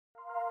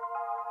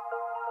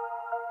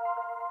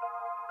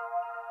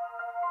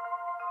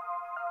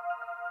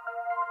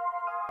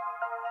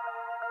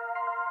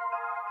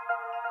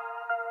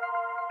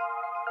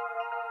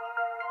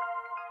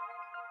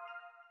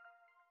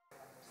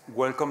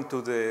Welcome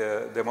to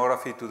the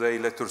Demography Today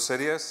lecture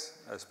series,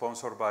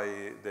 sponsored by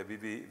the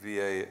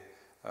BBVA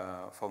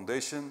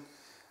Foundation,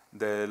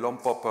 the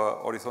Lompop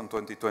Horizon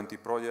 2020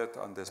 project,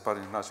 and the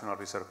Spanish National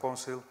Research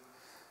Council.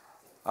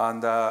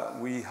 And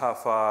we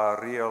have a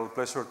real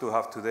pleasure to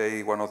have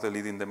today one of the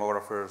leading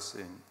demographers,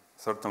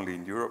 certainly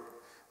in Europe,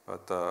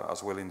 but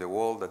as well in the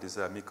world, that is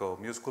Mikko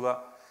Myrskyla,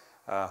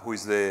 who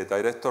is the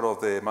director of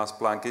the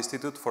Planck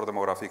Institute for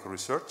Demographic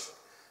Research,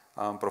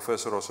 and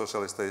professor of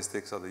social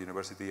statistics at the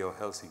University of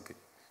Helsinki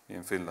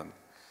in Finland.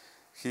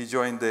 He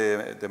joined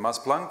the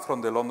Planck from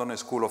the London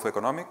School of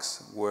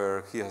Economics,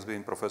 where he has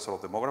been professor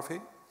of demography,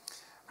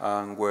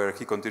 and where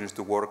he continues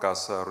to work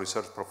as a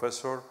research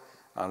professor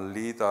and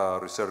lead a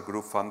research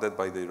group funded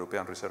by the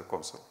European Research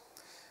Council.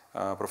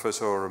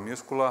 Professor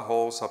Myrskyla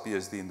holds a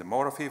PhD in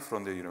demography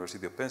from the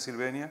University of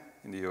Pennsylvania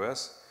in the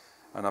US,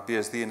 and a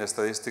PhD in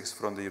statistics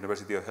from the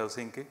University of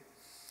Helsinki.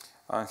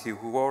 And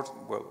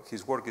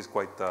his work is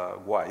quite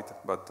wide,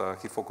 but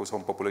he focuses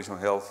on population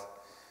health,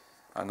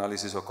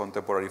 analysis of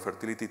contemporary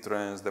fertility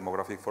trends,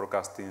 demographic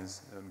forecasting,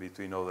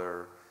 between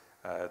other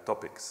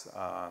topics.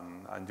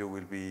 And you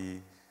will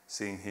be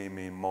seeing him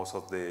in most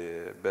of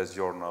the best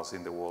journals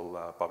in the world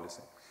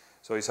publishing.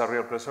 So it's a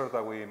real pleasure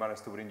that we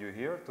managed to bring you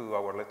here to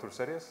our lecture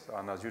series.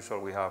 And as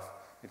usual, we have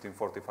between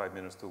 45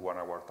 minutes to 1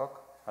 hour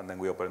talk, and then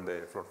we open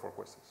the floor for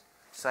questions.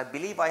 So I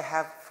believe I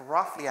have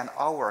roughly an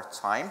hour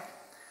time.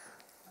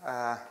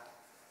 And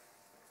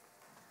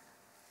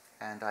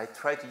I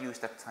try to use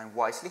that time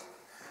wisely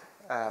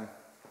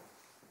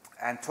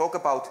and talk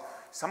about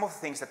some of the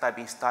things that I've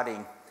been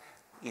studying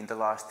in the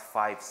last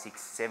 5,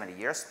 6, 7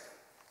 years.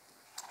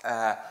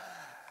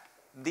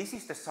 This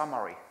is the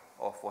summary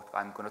of what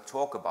I'm going to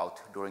talk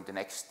about during the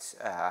next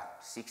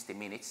 60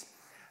 minutes.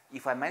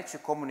 If I manage to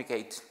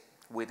communicate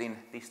within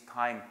this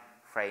time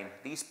frame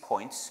these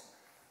points,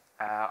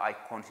 I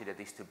consider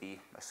this to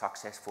be a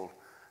successful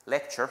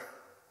lecture.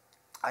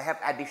 I have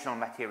additional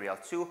material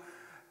too.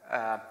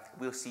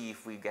 We'll see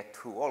if we get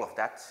through all of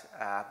that,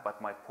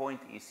 but my point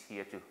is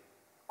here to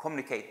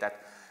communicate that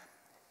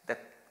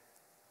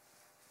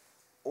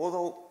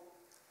although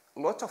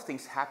lots of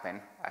things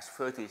happen as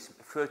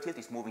fertility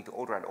is moving to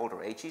older and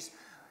older ages,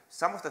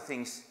 some of the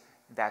things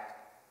that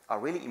are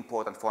really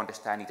important for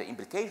understanding the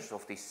implications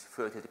of this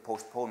fertility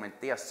postponement,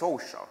 they are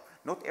social.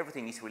 Not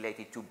everything is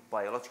related to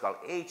biological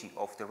aging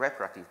of the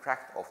reproductive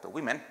tract of the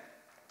women.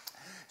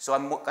 So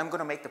I'm going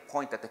to make the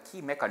point that the key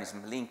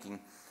mechanism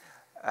linking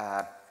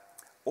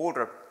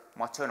older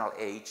maternal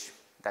age,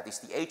 that is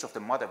the age of the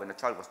mother when the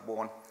child was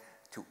born,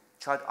 to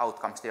child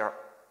outcomes, they are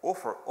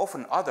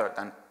often other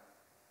than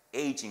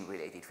aging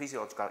related,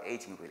 physiological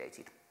aging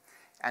related.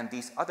 And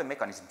these other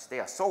mechanisms,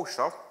 they are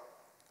social.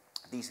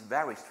 These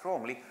vary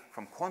strongly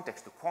from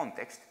context to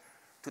context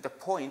to the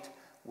point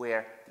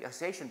where the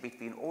association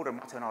between older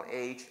maternal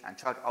age and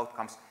child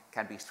outcomes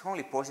can be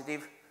strongly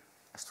positive,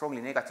 strongly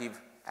negative,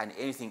 and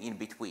anything in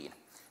between.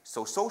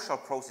 So social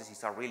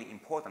processes are really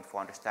important for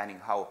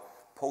understanding how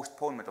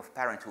postponement of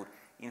parenthood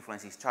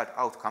influences child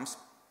outcomes,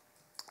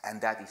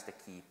 and that is the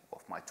key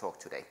of my talk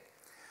today.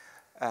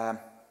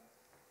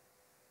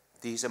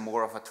 This is a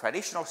more of a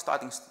traditional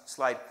starting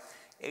slide.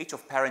 Age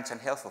of parents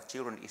and health of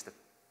children is the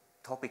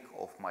topic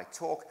of my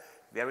talk.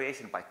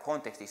 Variation by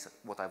context is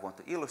what I want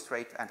to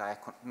illustrate, and I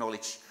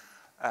acknowledge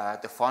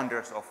the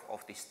funders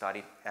of this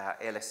study,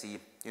 LSE,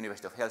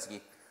 University of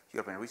Helsinki,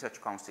 European Research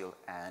Council,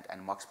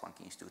 and Max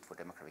Planck Institute for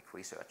Demographic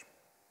Research.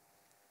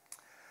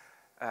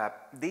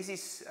 This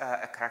is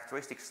a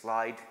characteristic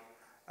slide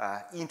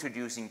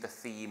introducing the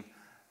theme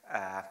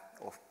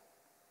of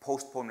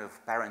postponement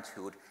of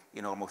parenthood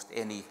in almost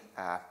any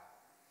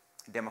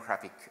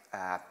demographic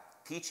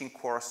teaching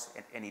course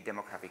and any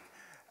demographic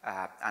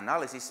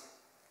analysis.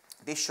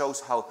 This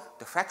shows how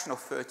the fraction of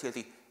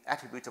fertility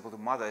attributable to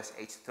mothers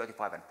aged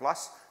 35 and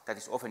plus, that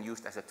is often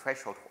used as a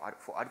threshold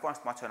for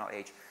advanced maternal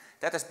age,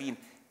 that has been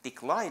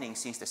declining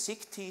since the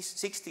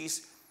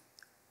 60s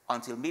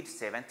until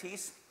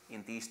mid-70s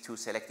in these two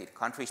selected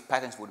countries.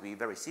 Patterns would be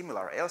very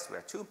similar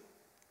elsewhere too.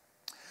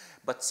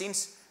 But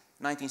since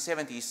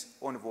 1970s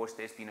onwards,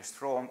 there's been a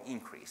strong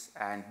increase.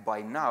 And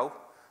by now,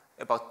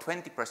 about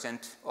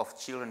 20% of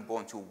children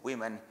born to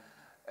women,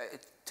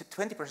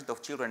 20%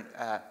 of children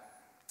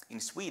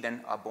in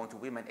Sweden are born to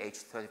women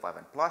aged 35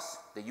 and plus.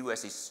 The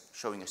US is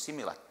showing a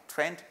similar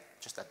trend,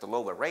 just at the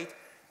lower rate.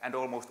 And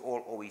almost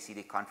all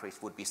OECD countries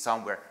would be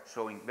somewhere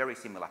showing very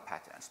similar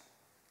patterns.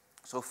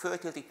 So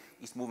fertility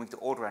is moving to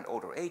older and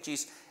older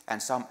ages,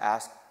 and some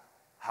ask,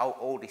 how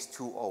old is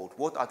too old?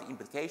 What are the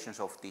implications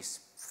of this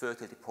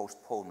fertility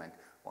postponement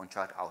on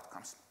child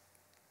outcomes?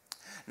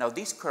 Now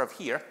this curve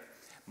here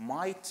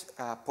might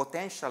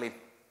potentially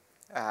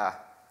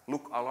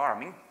look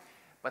alarming,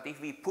 but if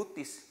we put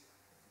this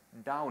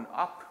down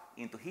up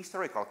into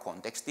historical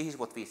context, this is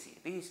what we see.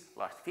 This is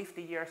last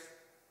 50 years.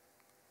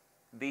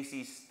 This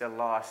is the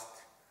last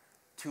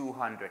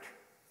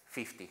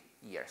 250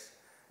 years.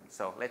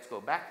 So let's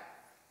go back.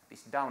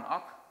 This down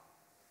up,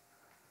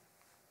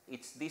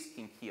 it's this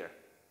thing here.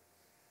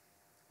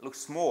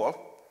 Looks small.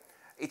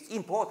 It's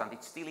important,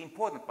 it's still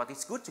important, but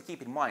it's good to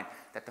keep in mind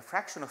that the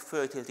fraction of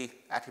fertility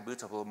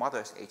attributable to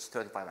mothers aged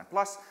 35 and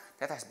plus,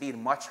 that has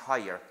been much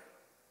higher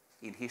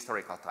in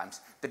historical times.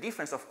 The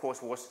difference, of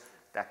course, was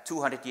that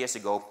 200 years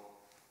ago,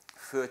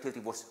 fertility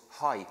was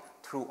high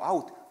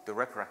throughout the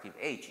reproductive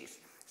ages.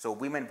 So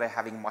women were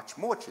having much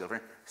more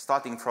children,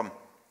 starting from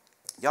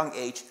young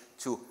age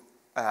to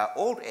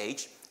old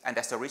age, and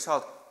as a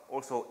result,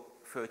 also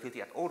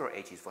fertility at older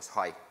ages was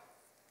high.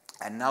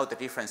 And now the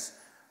difference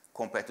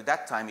compared to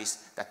that time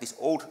is that this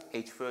old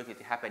age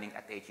fertility happening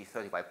at ages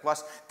 35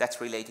 plus, that's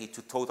related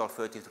to total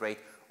fertility rate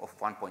of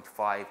 1.5,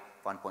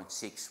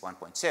 1.6,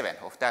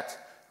 1.7, of that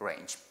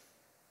range.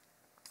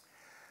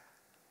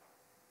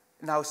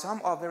 Now,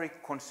 some are very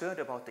concerned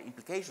about the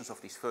implications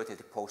of this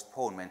fertility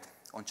postponement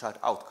on child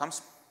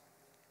outcomes.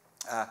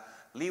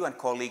 Liu and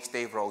colleagues,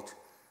 they wrote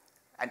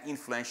an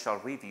influential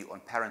review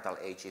on parental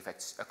age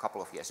effects a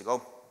couple of years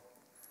ago.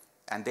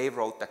 And they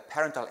wrote that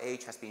parental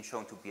age has been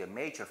shown to be a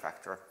major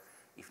factor,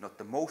 if not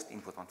the most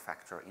important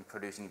factor, in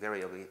producing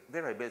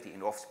variability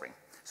in offspring.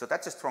 So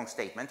that's a strong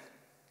statement.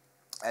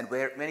 And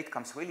when it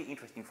comes really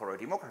interesting for a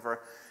demographer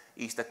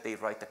is that they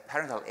write that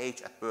parental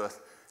age at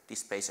birth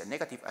displays a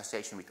negative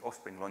association with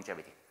offspring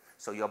longevity.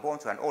 So you are born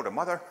to an older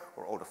mother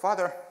or older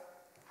father,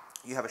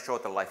 you have a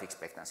shorter life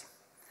expectancy.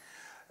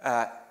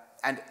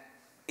 And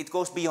it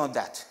goes beyond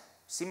that.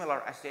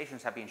 Similar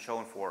associations have been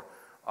shown for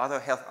other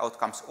health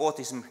outcomes,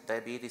 autism,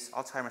 diabetes,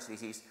 Alzheimer's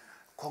disease.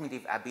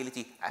 Cognitive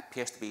ability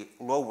appears to be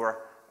lower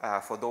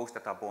for those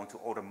that are born to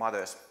older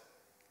mothers.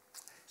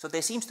 So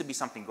there seems to be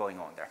something going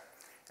on there.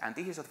 And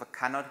this is sort of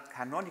a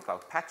canonical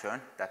pattern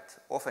that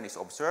often is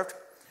observed.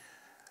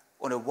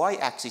 On a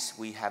y-axis,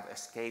 we have a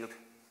scaled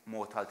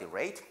mortality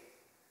rate.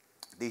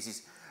 This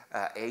is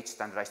age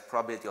standardized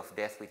probability of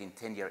death within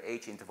 10-year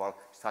age interval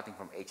starting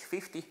from age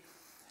 50.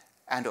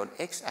 And on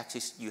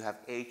x-axis, you have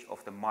age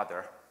of the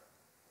mother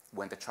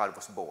when the child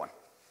was born.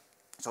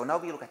 So now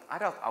we look at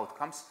adult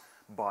outcomes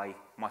by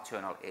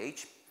maternal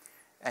age,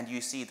 and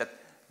you see that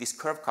this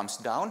curve comes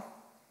down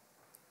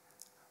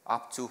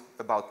up to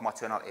about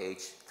maternal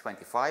age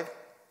 25.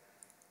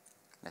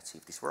 Let's see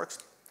if this works.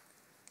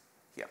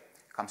 Here,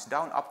 comes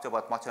down up to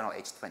about maternal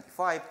age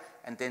 25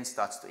 and then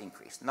starts to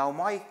increase. Now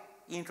my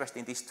interest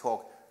in this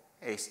talk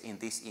is in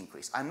this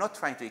increase. I'm not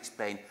trying to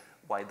explain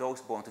why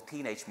those born to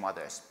teenage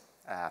mothers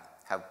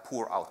have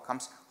poor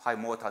outcomes, high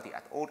mortality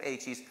at old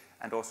ages,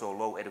 and also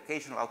low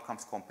educational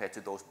outcomes compared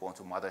to those born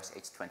to mothers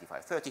aged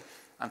 25, 30.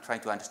 I'm trying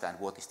to understand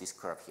what is this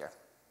curve here.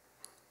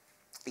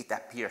 It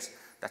appears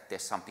that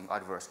there's something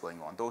adverse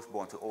going on. Those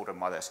born to older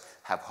mothers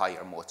have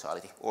higher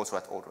mortality, also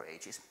at older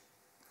ages.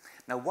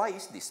 Now, why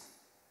is this?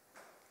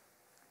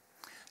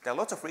 There are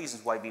lots of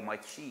reasons why we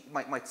might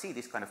see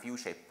this kind of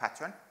U-shaped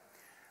pattern.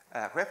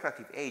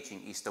 Reproductive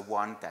aging is the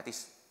one that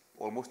is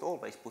almost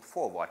always put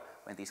forward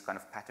when these kind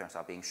of patterns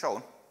are being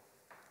shown.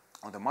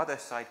 On the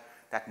mother's side,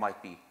 that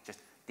might be just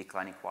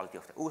declining quality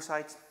of the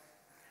oocytes.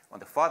 On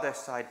the father's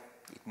side,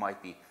 it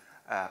might be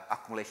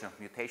accumulation of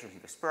mutations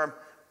in the sperm.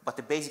 But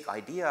the basic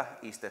idea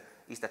is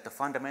that the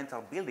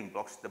fundamental building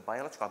blocks, the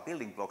biological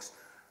building blocks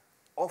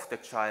of the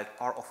child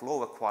are of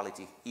lower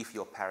quality if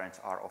your parents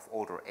are of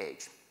older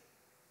age.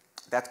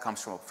 That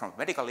comes from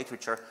medical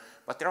literature,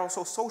 but there are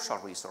also social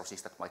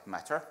resources that might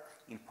matter,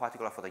 in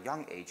particular for the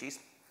young ages.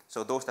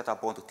 So those that are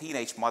born to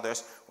teenage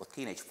mothers or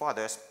teenage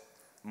fathers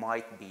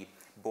might be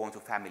born to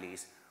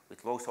families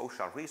with low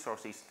social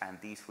resources, and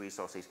these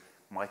resources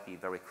might be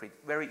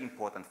very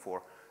important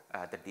for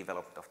the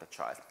development of the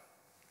child.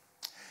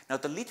 Now,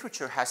 the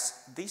literature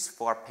has this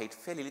far paid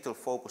fairly little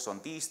focus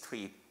on these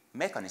three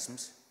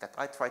mechanisms that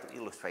I try to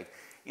illustrate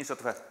in sort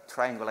of a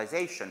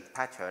triangulation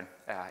pattern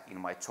in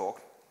my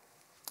talk.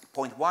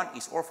 Point one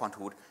is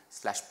orphanhood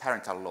 /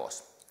 parental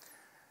loss.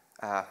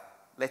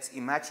 Let's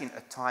imagine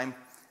a time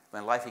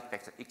when life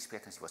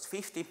expectancy was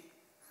 50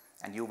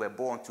 and you were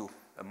born to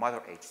a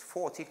mother aged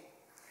 40.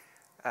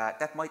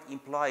 That might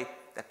imply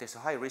that there's a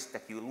high risk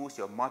that you lose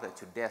your mother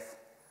to death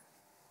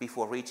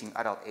before reaching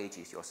adult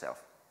ages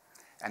yourself.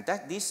 And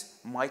that this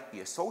might be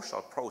a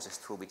social process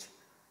through which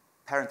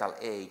parental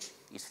age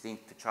is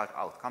linked to child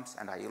outcomes,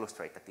 and I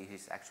illustrate that this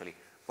is actually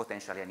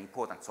potentially an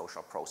important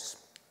social process.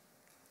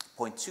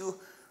 Point two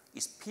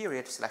is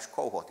period /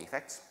 cohort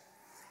effects,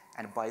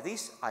 and by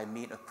this I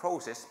mean a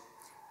process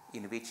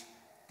in which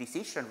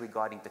decision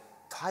regarding the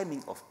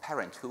timing of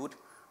parenthood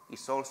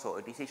is also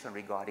a decision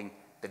regarding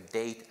the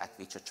date at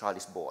which a child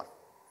is born.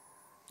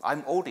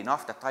 I'm old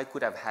enough that I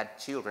could have had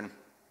children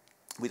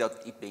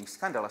without it being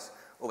scandalous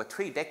over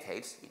 3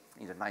 decades,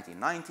 in the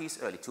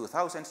 1990s, early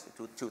 2000s,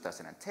 to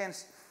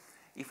 2010s.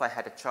 If I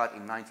had a child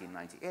in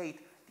 1998,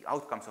 the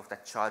outcomes of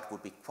that child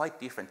would be quite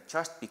different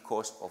just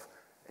because of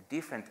a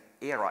different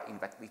era in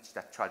which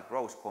that child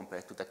grows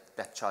compared to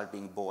that child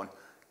being born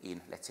in,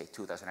 let's say,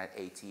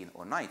 2018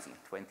 or 19.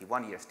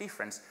 21 years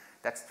difference.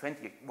 That's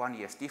 21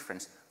 years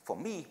difference for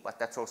me, but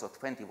that's also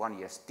 21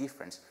 years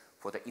difference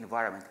for the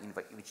environment in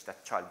which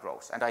that child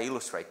grows. And I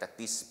illustrate that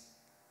this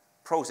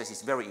process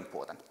is very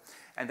important.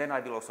 And then I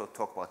will also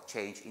talk about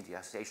change in the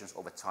associations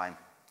over time,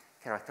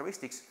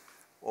 characteristics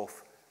of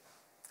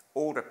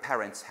older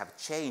parents have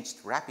changed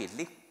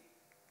rapidly,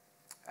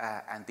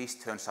 and this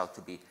turns out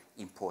to be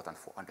important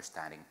for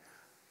understanding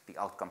the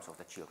outcomes of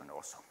the children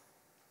also.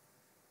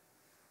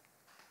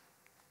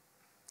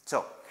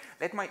 So,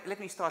 let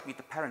me start with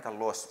the parental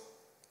loss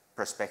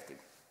perspective.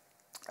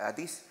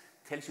 This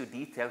tells you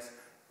details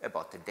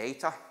about the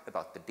data,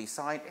 about the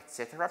design,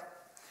 etc.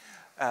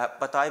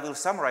 But I will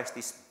summarize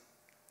this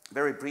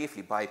very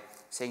briefly by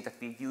saying that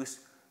we use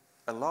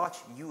a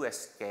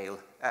large-scale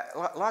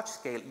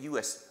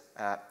US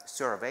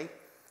survey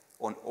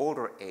on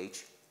older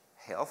age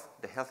health,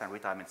 the health and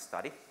retirement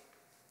study.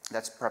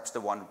 That's perhaps the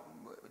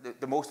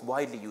most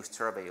widely used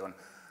survey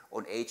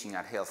on aging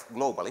and health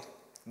globally.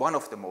 One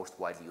of the most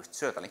widely used,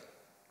 certainly.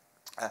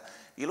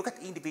 We look at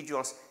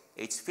individuals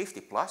aged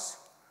 50 plus,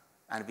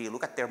 and we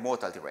look at their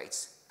mortality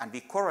rates, and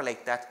we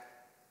correlate that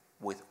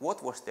with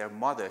what was their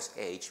mother's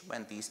age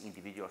when these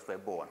individuals were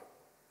born.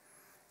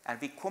 And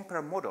we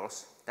compare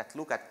models that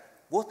look at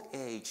what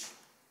age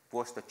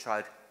was the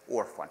child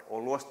orphaned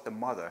or lost the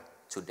mother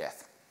to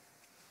death.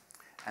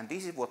 And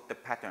this is what the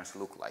patterns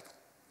look like.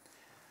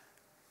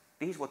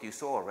 This is what you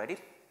saw already,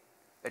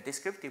 a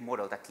descriptive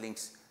model that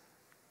links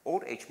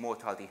old age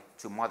mortality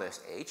to mother's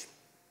age,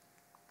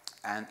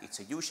 and it's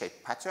a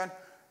U-shaped pattern,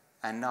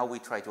 and now we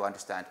try to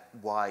understand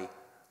why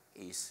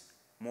is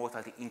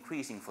mortality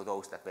increasing for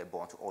those that were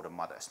born to older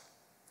mothers.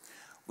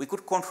 We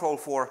could control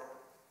for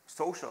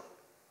social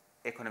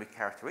economic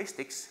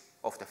characteristics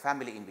of the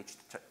family in which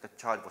the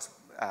child was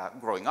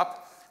growing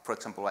up, for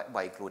example,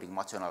 by including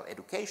maternal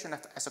education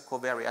as a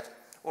covariate,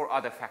 or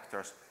other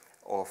factors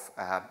of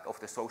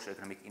the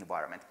socio-economic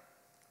environment.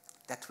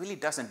 That really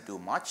doesn't do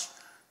much.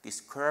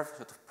 This curve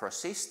sort of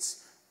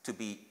persists to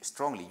be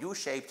strongly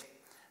U-shaped,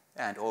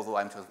 and although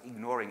I'm sort of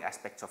ignoring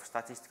aspects of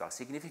statistical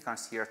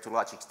significance here to a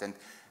large extent,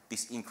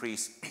 this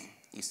increase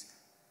is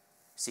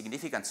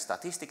significant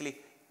statistically,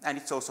 and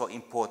it's also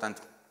important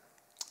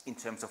in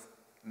terms of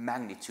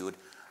magnitude.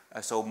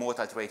 So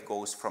mortality rate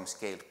goes from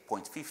scale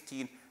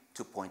 0.15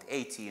 to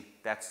 0.18.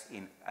 That's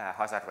in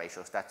hazard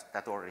ratios.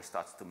 That already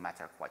starts to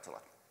matter quite a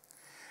lot.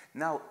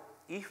 Now,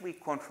 if we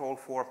control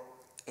for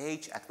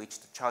age at which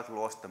the child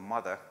lost the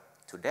mother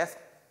to death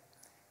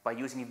by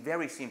using a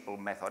very simple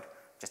method,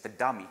 just a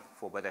dummy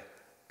for whether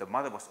the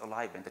mother was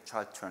alive when the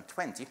child turned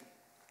 20,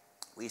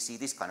 we see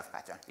this kind of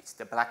pattern. It's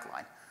the black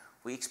line.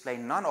 We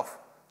explain none of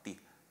the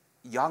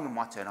young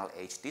maternal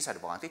age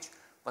disadvantage,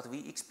 but we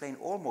explain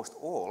almost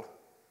all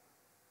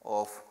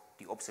of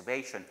the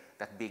observation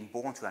that being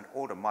born to an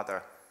older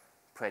mother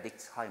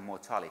predicts high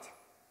mortality.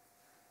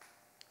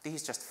 This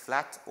is just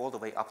flat all the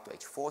way up to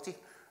age 40,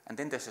 and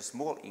then there's a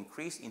small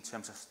increase in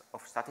terms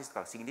of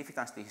statistical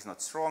significance. This is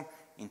not strong.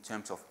 In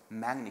terms of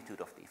magnitude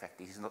of the effect,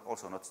 this is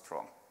also not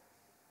strong.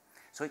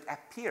 So it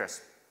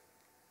appears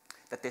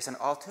that there's an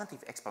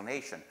alternative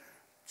explanation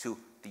to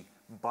the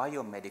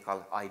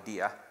biomedical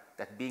idea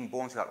that being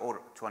born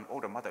to an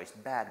older mother is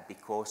bad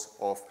because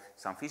of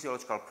some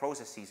physiological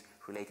processes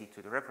related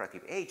to the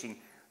reproductive aging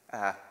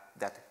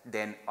that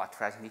then are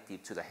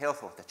transmitted to the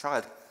health of the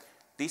child.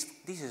 This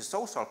is a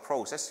social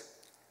process.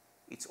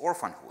 It's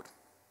orphanhood.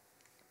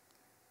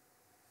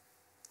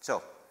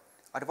 So,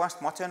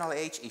 advanced maternal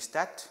age, is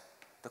that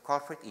the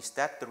culprit? Is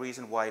that the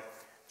reason why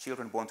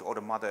children born to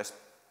older mothers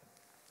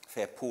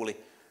fare poorly?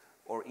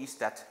 Or is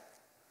that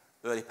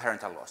early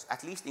parental loss?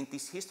 At least in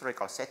this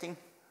historical setting,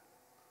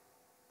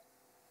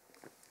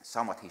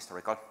 somewhat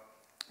historical,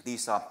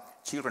 these are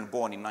children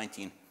born in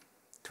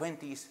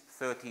 1920s,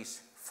 30s,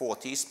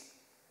 40s,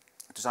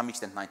 to some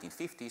extent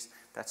 1950s.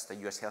 That's the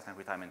US Health and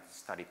Retirement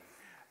Study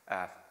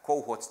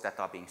cohorts that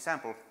are being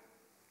sampled.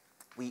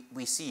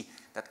 We see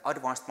that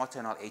advanced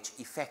maternal age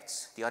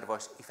effects, the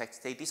adverse effects,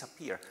 they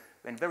disappear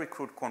when very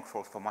crude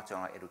controls for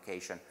maternal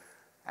education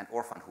and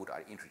orphanhood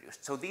are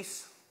introduced. So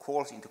this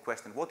calls into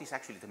question what is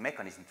actually the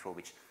mechanism through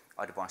which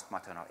advanced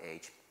maternal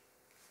age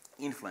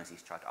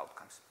influences child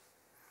outcomes.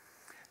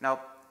 Now,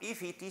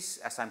 if it is,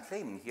 as I'm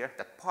claiming here,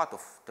 that part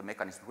of the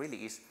mechanism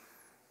really is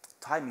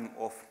timing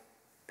of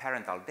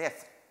parental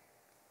death,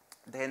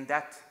 then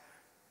that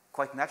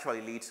quite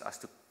naturally leads us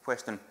to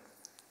question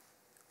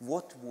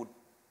what would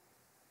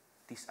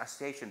this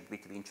association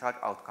between child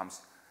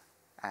outcomes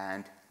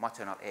and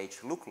maternal age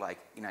look like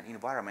in an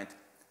environment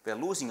where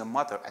losing a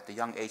mother at a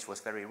young age was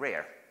very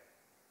rare.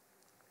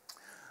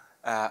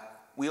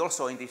 We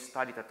also, in this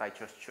study that I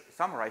just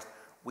summarized,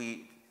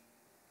 we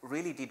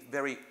really did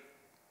very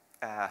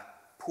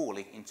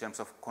poorly in terms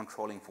of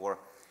controlling for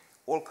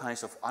all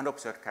kinds of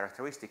unobserved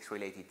characteristics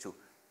related to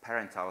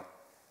parental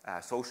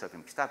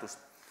socioeconomic status.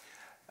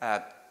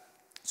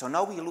 So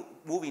now we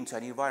move into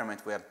an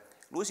environment where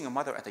losing a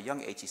mother at a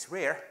young age is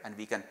rare, and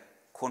we can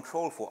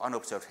control for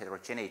unobserved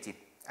heterogeneity,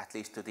 at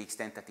least to the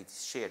extent that it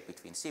is shared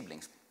between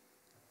siblings.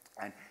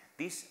 And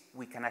this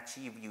we can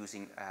achieve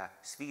using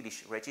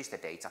Swedish register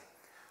data,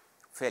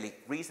 fairly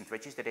recent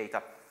register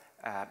data,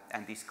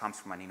 and this comes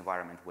from an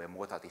environment where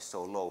mortality is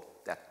so low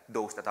that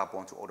those that are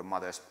born to older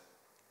mothers,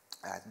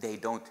 they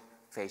don't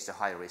face a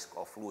high risk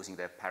of losing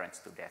their parents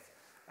to death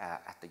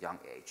at a young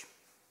age.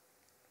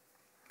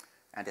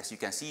 And as you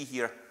can see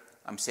here,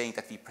 I'm saying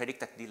that we predict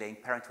that delaying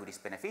parenthood is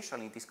beneficial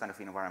in this kind of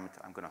environment.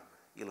 I'm going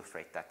to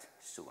illustrate that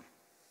soon.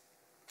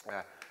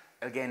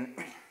 Again,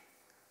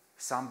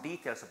 some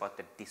details about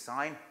the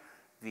design.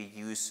 We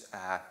use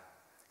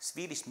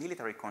Swedish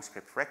military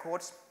conscript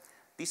records.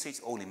 This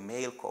is only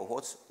male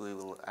cohorts.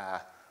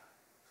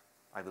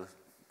 I will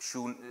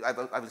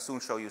soon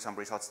show you some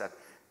results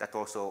that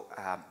also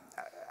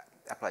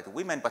apply to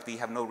women, but we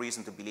have no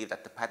reason to believe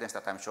that the patterns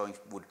that I'm showing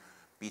would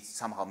be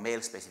somehow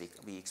male specific.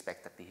 We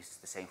expect that this is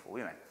the same for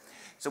women.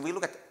 So we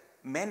look at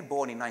men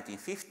born in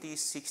 1950s,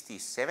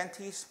 60s,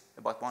 70s,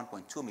 about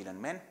 1.2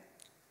 million men.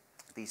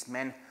 These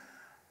men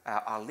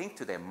are linked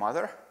to their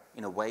mother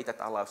in a way that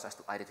allows us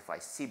to identify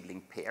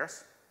sibling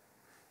pairs.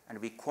 And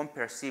we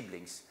compare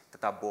siblings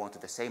that are born to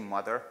the same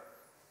mother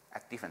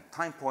at different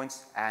time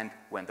points and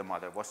when the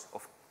mother was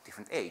of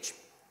different age.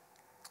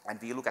 And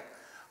we look at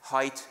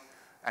height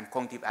and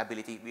cognitive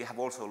ability. We have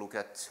also looked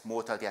at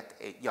mortality at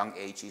young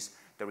ages.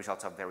 The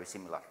results are very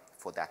similar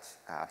for that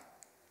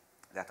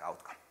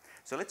outcome.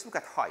 So let's look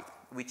at height,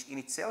 which in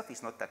itself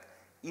is not that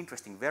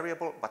interesting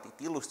variable, but it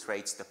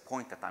illustrates the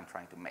point that I'm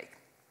trying to make.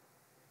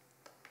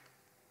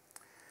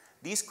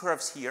 These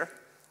curves here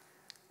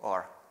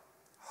are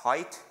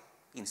height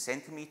in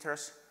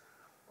centimeters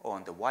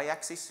on the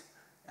y-axis,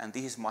 and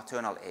this is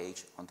maternal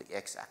age on the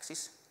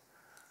x-axis.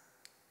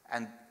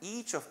 And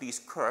each of these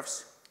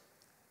curves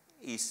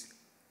is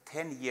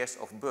 10 years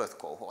of birth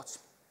cohorts.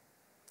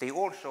 They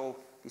all show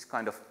this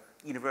kind of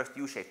inverse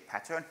U-shaped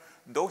pattern.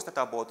 Those that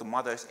are born to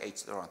mothers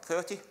aged around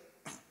 30,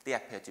 they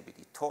appear to be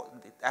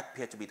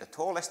the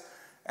tallest,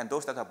 and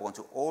those that are born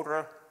to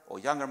older or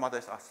younger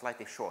mothers are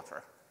slightly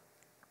shorter.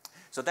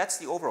 So that's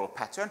the overall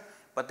pattern,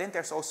 but then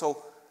there's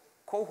also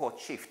cohort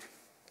shift.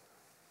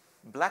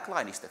 Black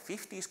line is the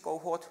 50s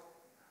cohort,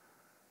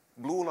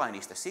 blue line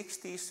is the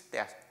 60s. They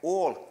are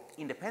all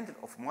independent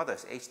of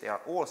mother's age, they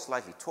are all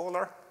slightly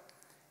taller,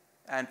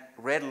 and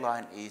red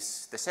line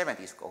is the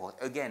 70s cohort,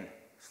 again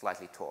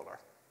slightly taller.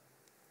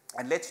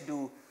 And let's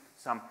do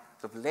some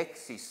sort of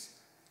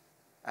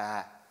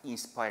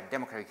Lexis-inspired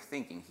demographic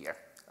thinking here.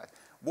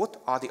 What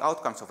are the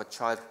outcomes of a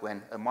child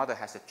when a mother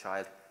has a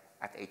child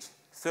at age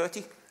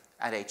 30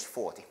 and age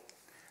 40?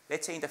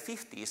 Let's say in the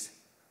 50s,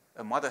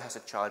 a mother has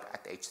a child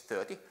at age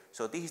 30,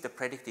 so this is the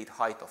predicted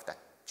height of that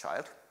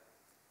child.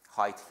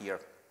 Height here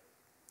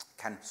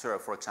can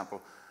serve, for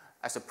example,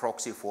 as a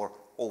proxy for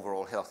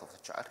overall health of the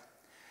child.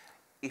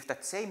 If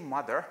that same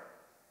mother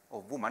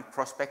or woman,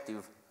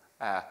 prospective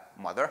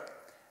mother,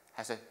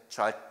 has a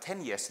child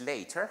 10 years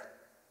later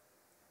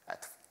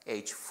at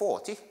age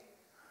 40,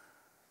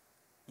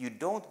 you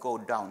don't go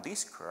down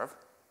this curve,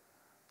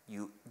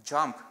 you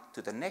jump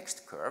to the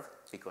next curve,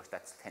 because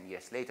that's 10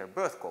 years later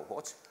birth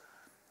cohorts,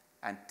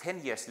 and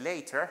 10 years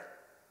later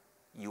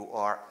you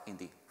are in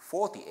the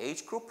 40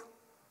 age group,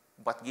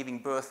 but giving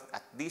birth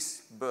at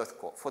this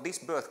for this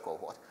birth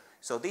cohort.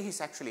 So this is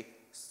actually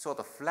sort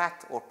of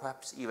flat or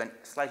perhaps even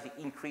slightly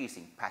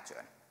increasing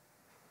pattern.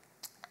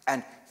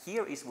 And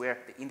here is where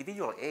the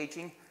individual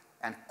aging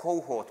and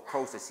cohort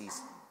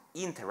processes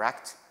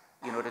interact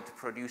in order to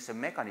produce a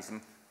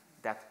mechanism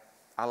that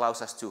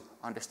allows us to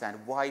understand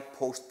why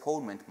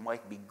postponement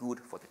might be good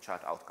for the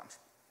child outcomes.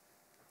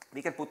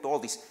 We can put all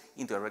this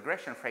into a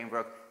regression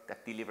framework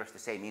that delivers the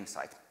same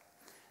insight.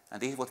 And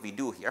this is what we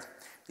do here.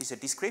 This is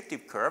a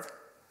descriptive curve,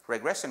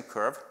 regression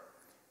curve,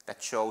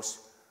 that shows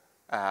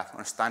on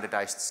a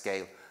standardized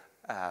scale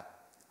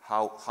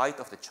how height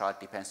of the child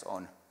depends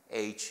on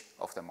age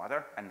of the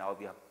mother, and now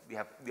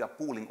we are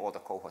pooling all the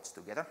cohorts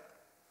together.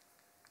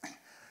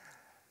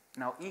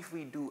 Now, if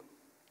we do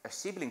a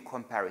sibling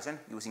comparison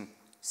using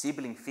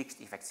sibling fixed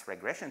effects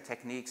regression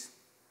techniques,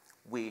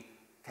 we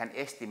can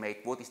estimate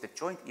what is the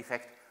joint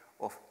effect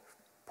of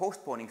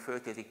postponing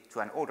fertility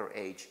to an older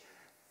age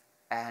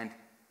and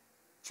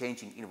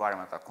changing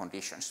environmental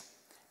conditions.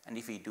 And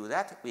if we do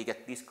that, we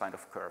get this kind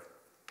of curve.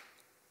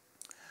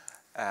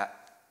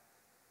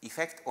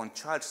 Effect on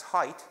child's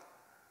height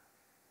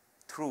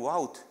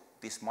throughout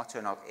this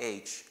maternal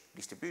age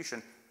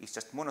distribution is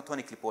just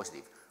monotonically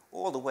positive,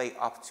 all the way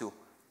up to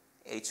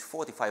age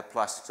 45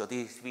 plus. So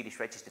this is Swedish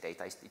register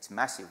data. It's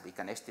massive. We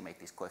can estimate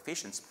these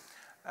coefficients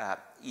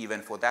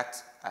even for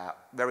that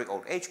very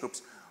old age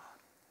groups.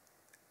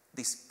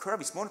 This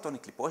curve is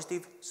monotonically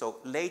positive, so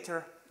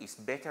later is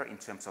better in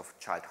terms of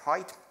child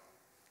height.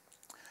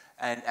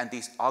 And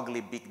these ugly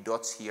big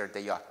dots here,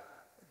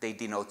 they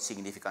denote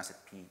significance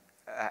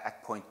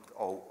at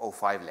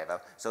 0.005 level.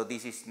 So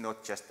this is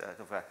not just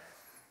a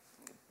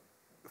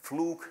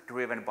fluke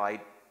driven by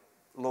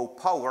low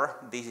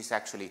power. This is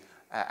actually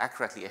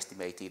accurately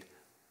estimated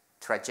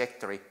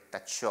trajectory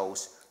that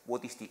shows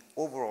what is the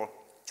overall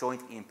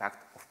joint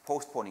impact of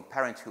postponing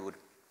parenthood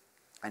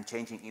and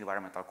changing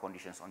environmental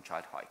conditions on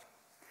child height.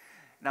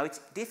 Now, it's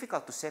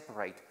difficult to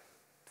separate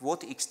to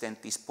what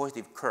extent this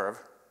positive curve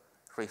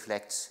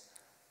reflects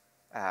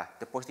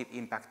the positive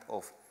impact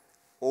of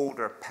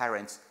older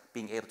parents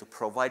being able to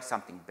provide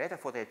something better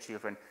for their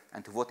children,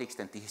 and to what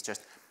extent this is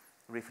just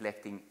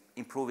reflecting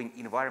improving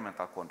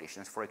environmental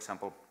conditions, for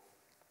example,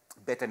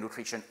 better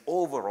nutrition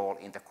overall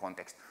in the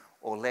context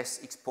or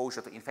less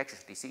exposure to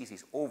infectious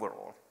diseases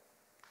overall.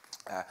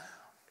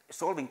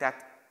 Solving that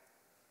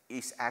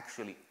is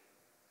actually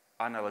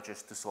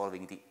analogous to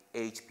solving the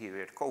age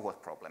period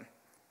cohort problem.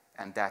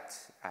 And that,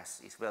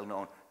 as is well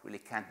known, really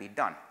can't be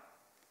done.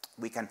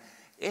 We can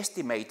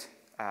estimate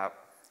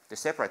the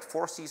separate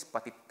forces,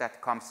 but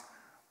that comes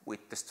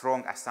with the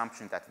strong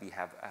assumption that we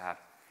have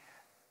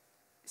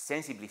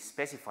sensibly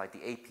specified the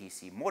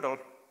APC model,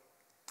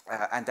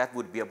 and that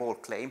would be a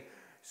bold claim.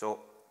 So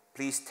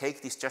please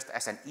take this just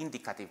as an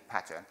indicative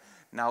pattern.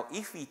 Now,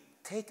 if we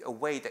take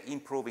away the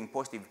improving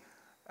positive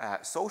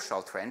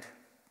social trend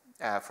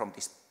from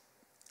this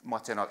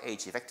maternal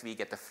age effect, we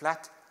get a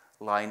flat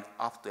line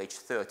up to age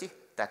 30.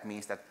 That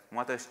means that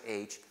mother's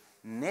age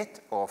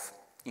net of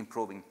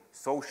improving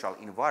social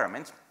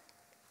environment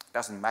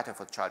doesn't matter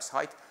for the child's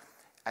height,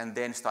 and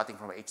then starting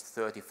from age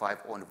 35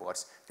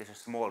 onwards, there's a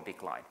small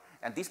decline.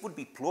 And this would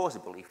be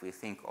plausible if we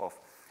think of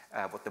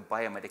what the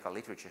biomedical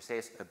literature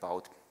says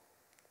about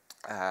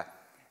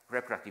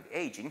reproductive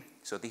aging.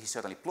 So this is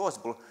certainly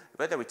plausible.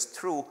 Whether it's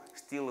true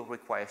still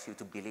requires you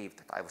to believe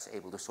that I was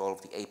able to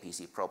solve the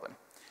APC problem.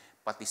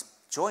 But this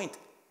joint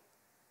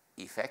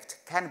effect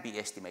can be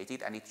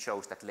estimated, and it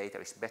shows that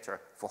later is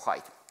better for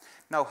height.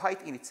 Now,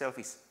 height in itself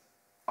is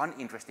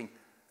uninteresting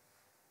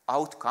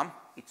outcome.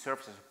 It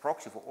serves as a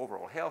proxy for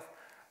overall health.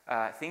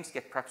 Things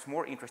get perhaps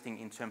more interesting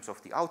in terms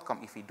of the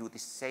outcome if we do the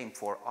same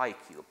for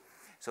IQ.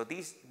 So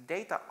these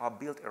data are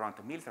built around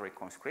the military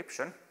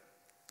conscription,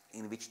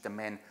 in which the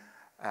men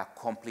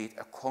complete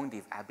a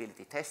cognitive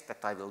ability test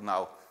that I will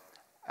now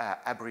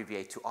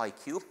abbreviate to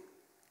IQ.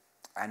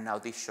 And now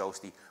this shows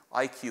the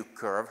IQ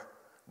curve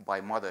by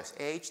mother's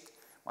age,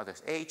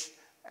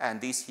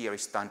 and this here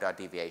is standard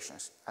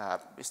deviations.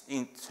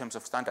 In terms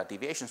of standard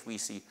deviations, we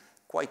see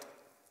quite,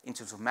 in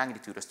terms of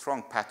magnitude, a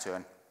strong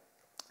pattern.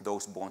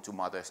 Those born to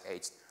mothers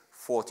aged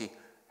 40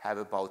 have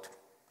about,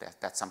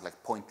 that's something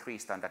like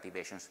 0.3 standard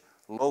deviations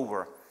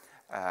lower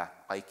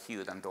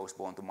IQ than those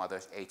born to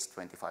mothers aged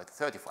 25 to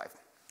 35.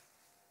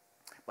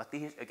 But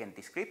this is again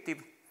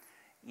descriptive.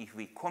 If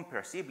we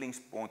compare siblings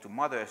born to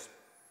mothers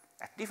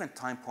at different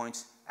time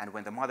points and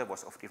when the mother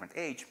was of different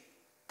age,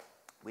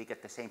 we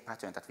get the same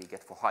pattern that we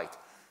get for height.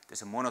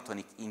 There's a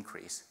monotonic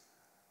increase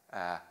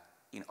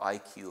in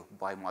IQ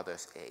by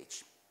mother's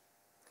age.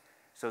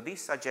 So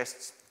this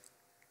suggests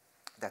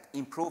that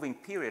improving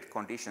period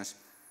conditions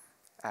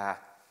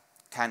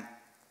can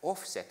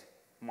offset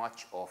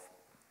much of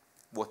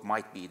what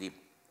might be the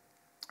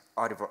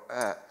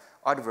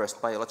adverse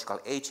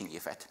biological aging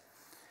effect.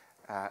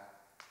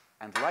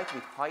 And like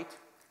with height,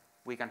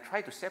 we can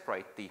try to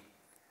separate the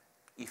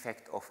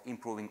effect of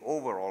improving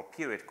overall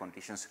period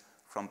conditions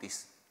from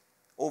this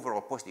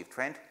overall positive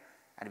trend,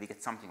 and we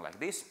get something like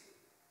this.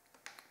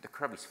 The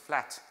curve is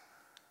flat,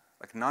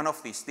 like none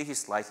of this is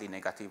slightly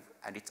negative,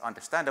 and it's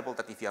understandable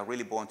that if you are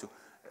really born to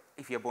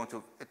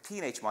a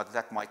teenage mother,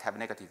 that might have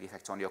negative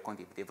effects on your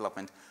cognitive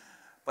development,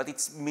 but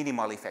it's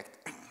minimal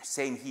effect.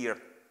 Same here,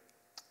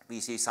 we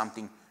see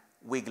something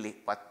wiggly,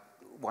 but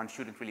one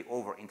shouldn't really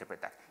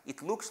overinterpret that.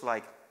 It looks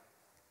like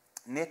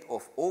net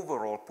of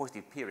overall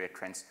positive period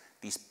trends,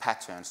 these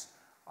patterns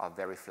are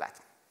very flat.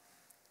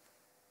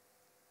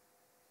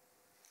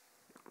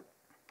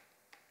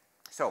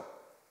 So,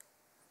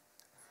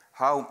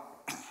 how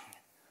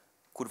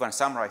could one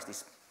summarize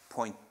this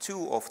point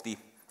 2 of the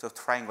sort of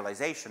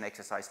triangulation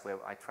exercise, where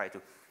I try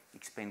to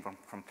explain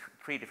from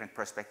 3 different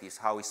perspectives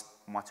how is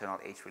maternal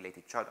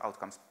age-related child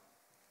outcomes?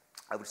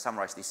 I would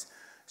summarize this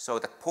so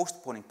that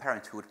postponing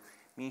parenthood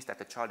means that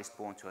the child is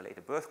born to a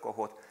later birth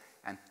cohort,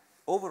 and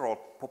overall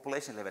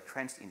population-level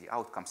trends in the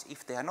outcomes,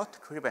 if they are not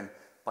driven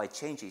by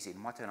changes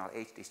in maternal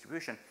age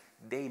distribution,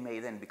 they may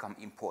then become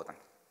important.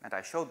 And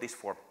I showed this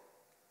for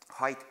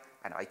height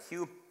and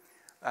IQ.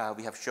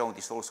 We have shown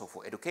this also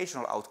for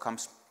educational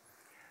outcomes.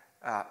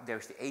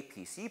 There's the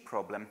APC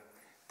problem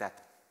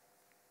that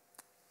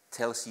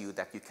tells you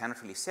that you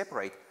cannot really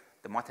separate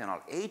the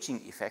maternal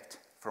aging effect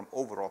from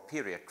overall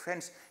period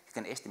trends. You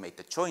can estimate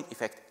the joint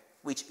effect,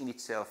 which in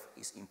itself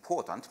is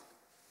important.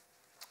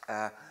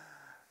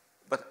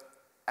 But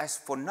as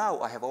for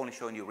now, I have only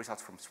shown you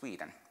results from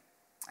Sweden.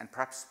 And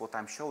perhaps what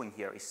I'm showing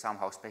here is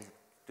somehow specific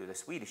to the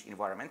Swedish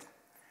environment.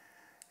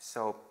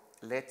 So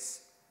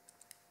let's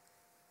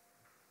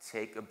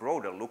take a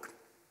broader look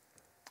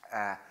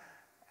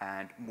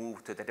and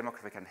move to the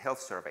Demographic and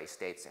Health Survey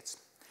datasets.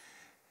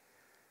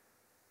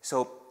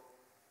 So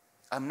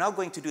I'm now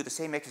going to do the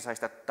same exercise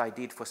that I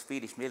did for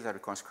Swedish military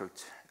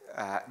conscript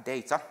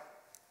data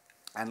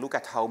and look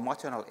at how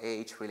maternal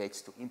age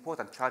relates to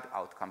important child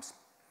outcomes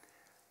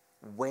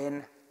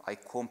when I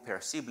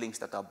compare siblings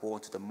that are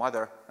born to the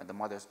mother when the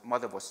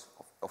mother was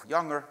of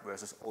younger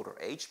versus older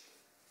age.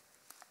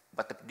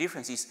 But the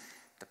difference is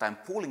that I'm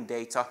pooling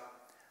data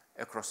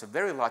across a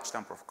very large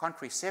number of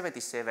countries,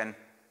 77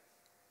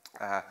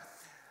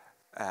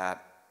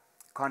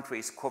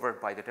 countries covered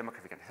by the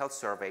Demographic and Health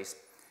Surveys.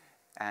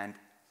 And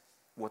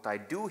what I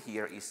do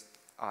here is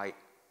I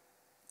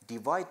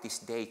divide this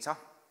data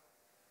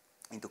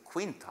into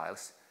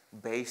quintiles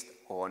based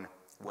on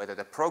whether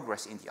the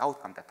progress in the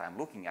outcome that I'm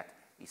looking at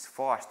is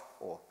fast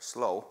or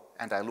slow,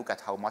 and I look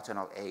at how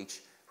maternal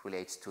age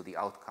relates to the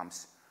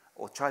outcomes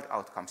or child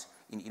outcomes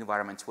in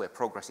environments where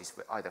progress is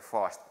either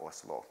fast or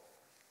slow.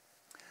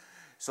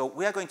 So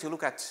we are going to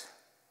look at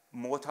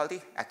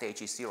mortality at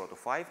ages 0 to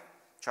 5,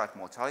 child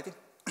mortality.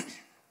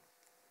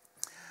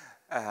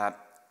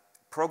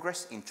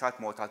 Progress in child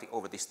mortality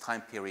over this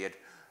time period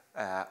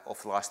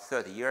of last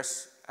 30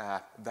 years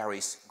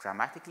varies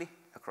dramatically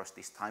across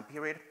this time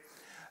period.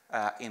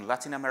 In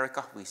Latin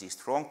America, we see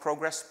strong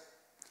progress.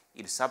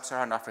 In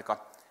sub-Saharan Africa,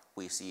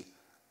 we see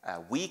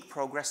weak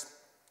progress.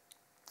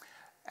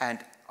 And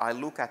I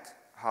look at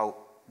how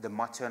the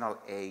maternal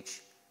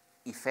age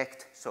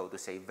effect, so to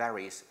say,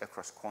 varies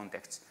across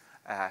contexts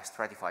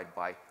stratified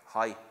by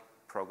high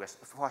progress,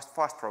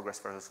 fast progress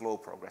versus low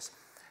progress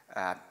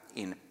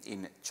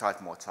in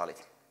child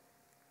mortality.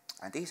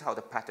 And this is how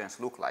the patterns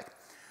look like.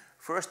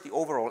 First, the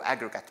overall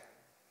aggregate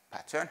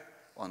pattern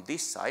on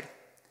this side.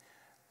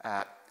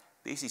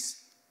 This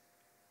is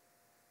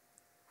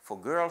for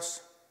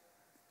girls,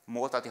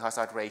 mortality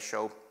hazard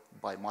ratio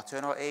by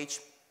maternal age.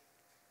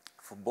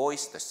 For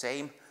boys, the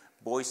same.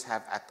 Boys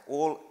have at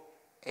all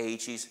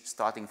ages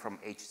starting from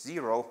age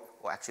 0,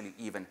 or actually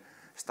even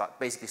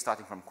basically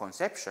starting from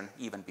conception,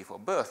 even before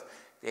birth,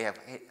 they have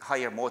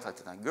higher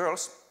mortality than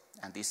girls,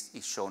 and this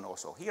is shown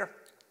also here.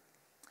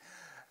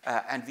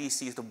 And we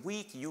see the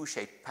weak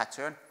U-shaped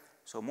pattern,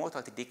 so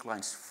mortality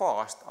declines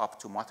fast up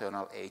to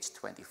maternal age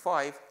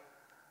 25,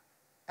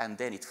 and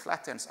then it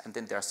flattens, and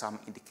then there are some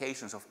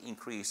indications of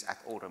increase at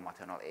older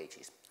maternal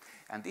ages.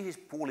 And this is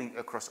pooling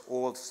across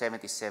all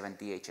 77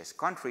 DHS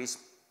countries.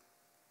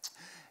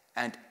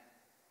 And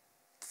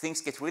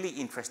things get really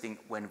interesting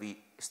when we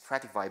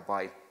stratify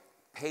by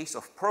pace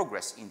of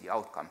progress in the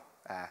outcome,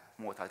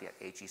 mortality at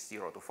ages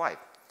 0 to 5.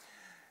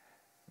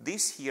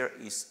 This here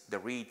is the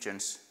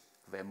regions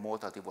where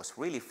mortality was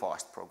really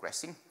fast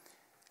progressing.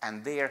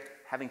 And there,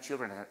 having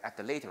children at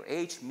a later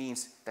age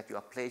means that you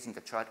are placing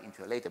the child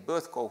into a later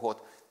birth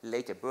cohort.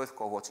 Later birth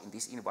cohorts in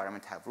this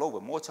environment have lower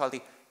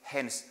mortality,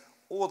 hence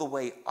all the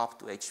way up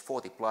to age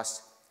 40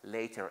 plus,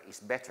 later is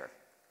better.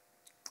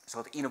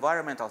 So the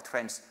environmental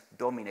trends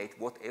dominate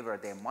whatever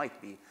there might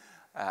be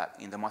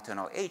in the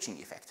maternal aging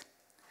effect.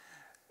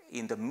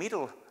 In the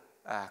middle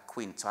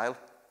quintile,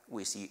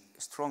 we see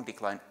strong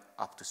decline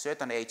up to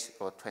certain age,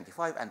 or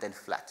 25, and then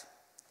flat.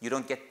 You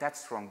don't get that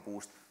strong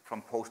boost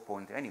from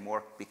postponed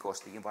anymore because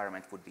the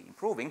environment would be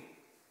improving.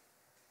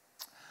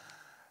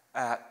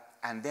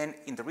 And then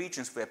in the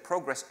regions where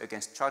progress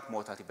against child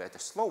mortality were the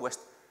slowest,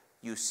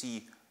 you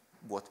see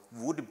what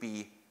would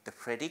be the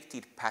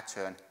predicted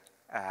pattern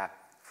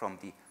from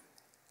the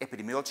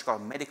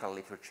epidemiological medical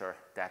literature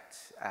that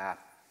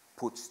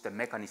puts the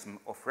mechanism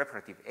of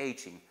reparative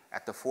aging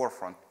at the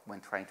forefront when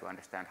trying to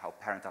understand how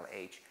parental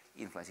age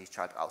influences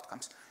child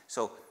outcomes.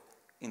 So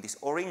in this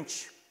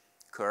orange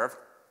curve,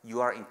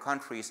 you are in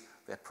countries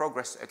where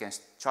progress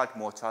against child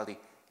mortality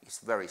is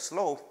very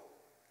slow,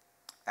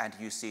 and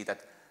you see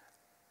that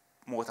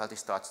mortality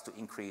starts to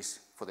increase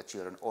for the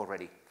children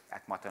already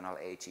at maternal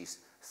ages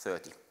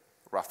 30,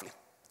 roughly,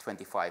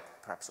 25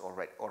 perhaps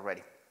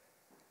already.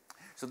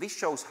 So this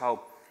shows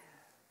how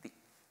the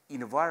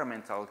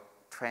environmental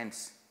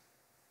trends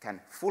can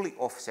fully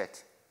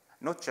offset,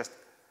 not just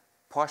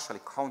partially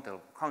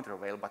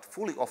countervail, but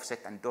fully offset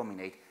and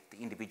dominate the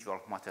individual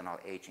maternal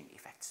aging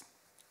effects.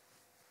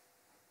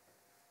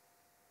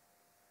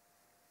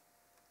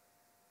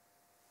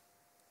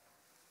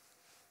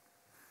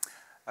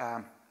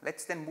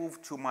 Let's then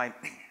move to my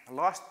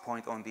last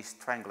point on this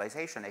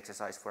triangulation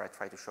exercise, where I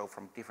try to show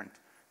from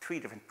three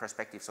different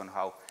perspectives on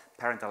how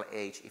parental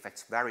age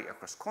effects vary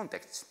across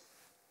contexts.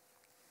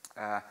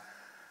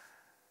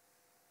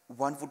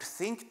 One would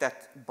think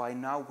that by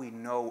now we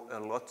know a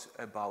lot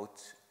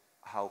about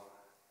how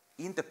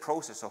in the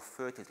process of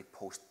fertility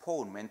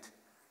postponement,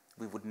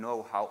 we would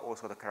know how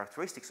also the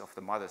characteristics of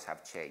the mothers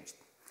have changed.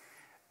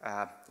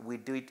 We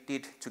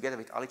did together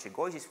with Alice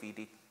Goisis, we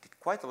did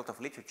quite a lot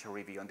of literature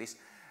review on this,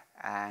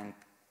 and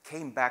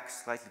came back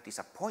slightly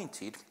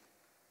disappointed,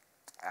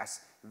 as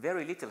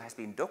very little has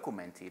been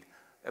documented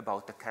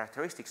about the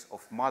characteristics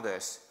of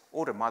mothers,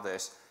 older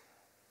mothers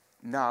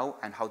now,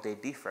 and how they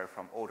differ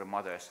from older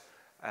mothers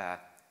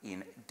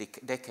in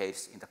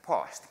decades in the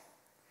past.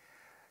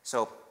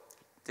 So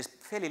there's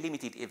fairly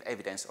limited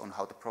evidence on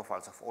how the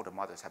profiles of older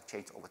mothers have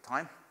changed over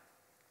time.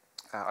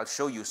 I'll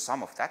show you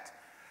some of that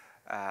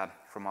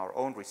from our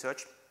own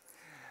research.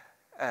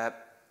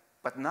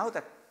 But now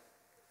that,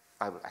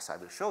 as I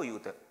will show you,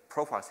 the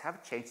profiles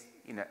have changed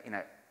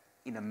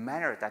in a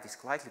manner that is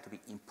likely to be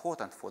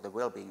important for the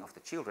well-being of the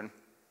children,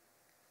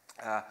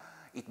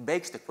 it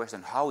begs the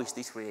question, how is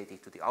this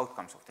related to the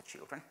outcomes of the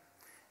children?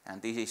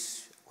 And this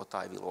is what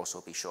I will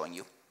also be showing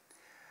you.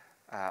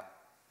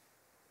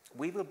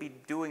 We will be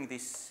doing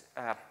this,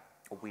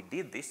 or we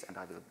did this, and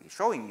I will be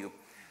showing you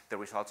the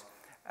results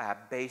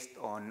based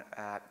on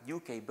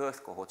UK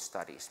birth cohort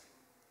studies.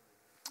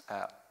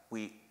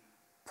 We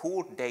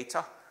pooled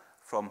data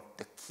from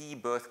the key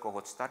birth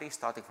cohort studies,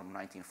 starting from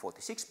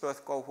 1946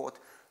 birth cohort,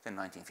 then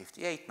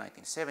 1958,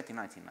 1970,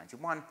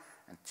 1991,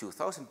 and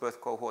 2000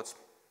 birth cohorts.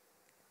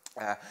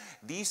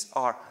 These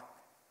are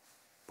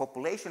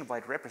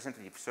population-wide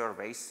representative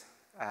surveys,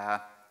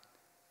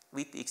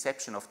 with the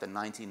exception of the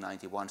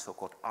 1991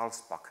 so-called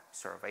ALSPAC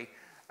survey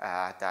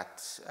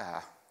that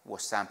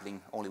was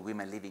sampling only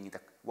women living in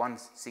the one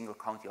single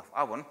county of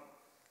Avon.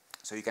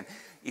 So you can,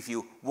 if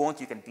you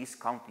want, you can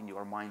discount in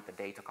your mind the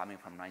data coming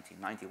from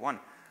 1991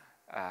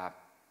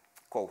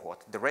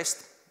 cohort. The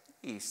rest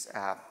is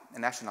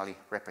nationally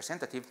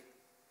representative,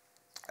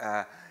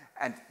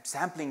 and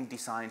sampling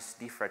designs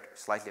differed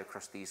slightly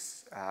across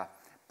these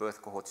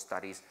birth cohort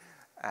studies.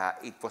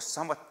 It was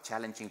somewhat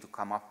challenging to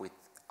come up with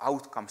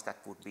outcomes that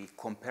would be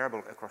comparable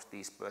across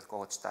these birth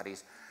cohort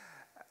studies.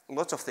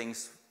 Lots of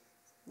things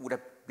would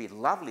have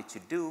been lovely to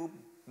do,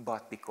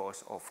 but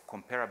because of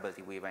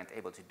comparability we weren't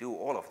able to do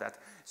all of that.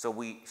 So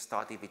we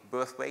started with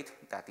birth weight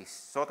that is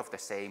sort of the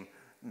same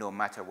no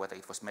matter whether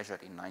it was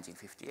measured in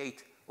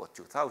 1958 or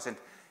 2000,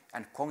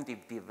 and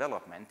cognitive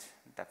development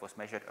that was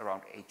measured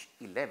around age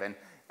 11,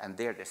 and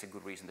there's a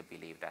good reason to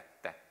believe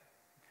that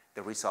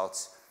the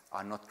results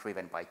are not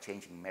driven by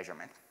changing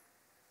measurement.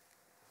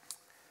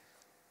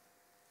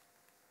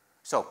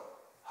 So,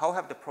 how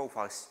have the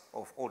profiles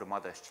of older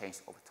mothers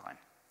changed over time?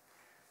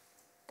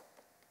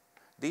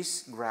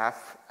 This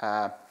graph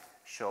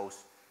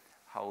shows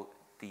how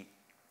the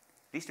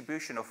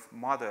distribution of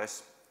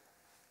mothers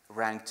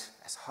ranked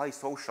as high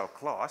social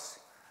class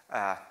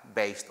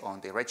based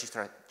on the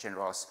Registrar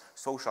General's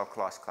social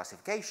class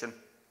classification,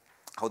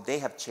 how they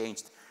have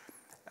changed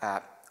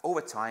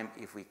over time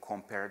if we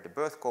compare the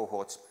birth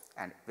cohorts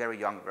and very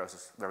young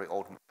versus very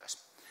old mothers.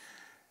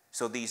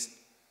 So these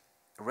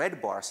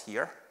red bars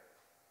here,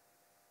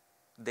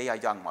 they are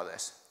young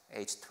mothers,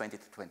 aged 20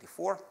 to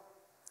 24.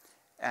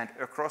 And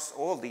across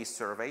all these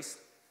surveys,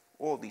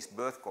 all these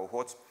birth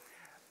cohorts,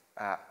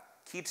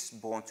 kids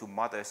born to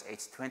mothers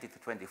aged 20 to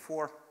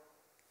 24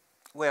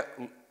 were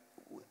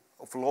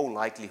of low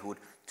likelihood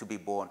to be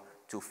born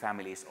to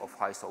families of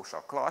high social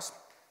class.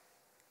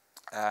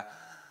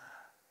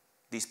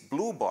 These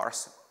blue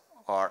bars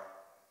are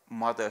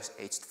mothers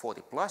aged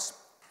 40 plus,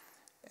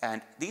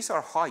 and these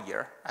are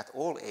higher at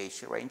all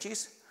age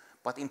ranges,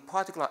 but in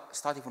particular,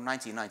 starting from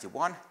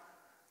 1991,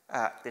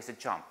 there's a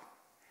jump.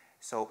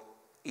 So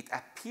it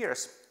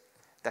appears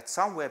that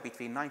somewhere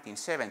between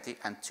 1970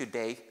 and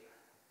today,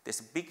 there's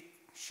a big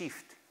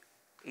shift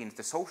in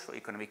the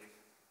socioeconomic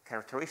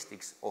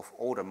characteristics of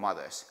older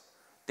mothers.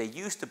 They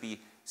used to be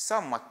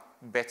somewhat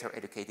better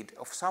educated,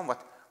 of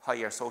somewhat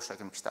higher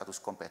socioeconomic status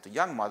compared to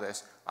young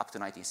mothers up to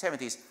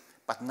 1970s,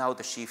 but now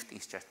the shift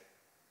is just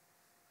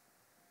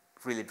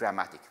really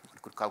dramatic. You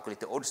could calculate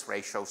the odds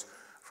ratios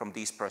from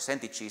these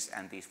percentages,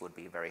 and these would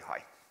be very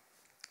high.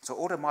 So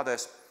older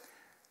mothers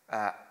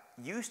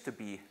used to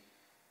be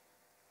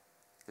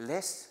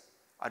less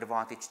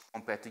advantaged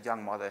compared to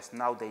young mothers.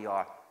 Now they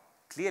are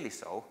clearly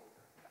so,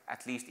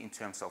 at least in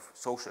terms of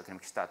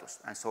socioeconomic status.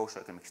 And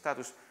socioeconomic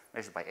status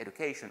measured by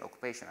education,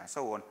 occupation, and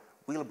so on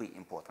will be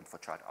important for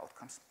child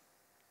outcomes.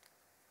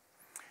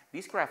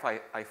 This graph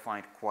I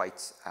find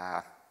quite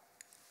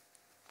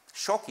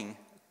shocking,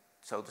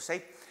 so to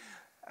say.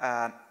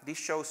 This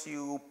shows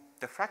you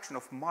the fraction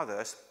of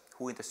mothers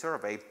who in the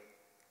survey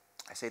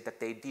said that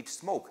they did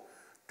smoke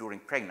during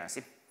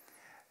pregnancy,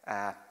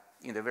 and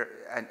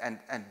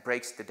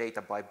breaks the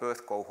data by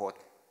birth cohort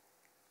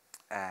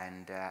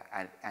and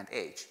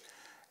age.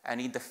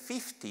 And in the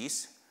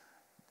 50s,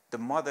 the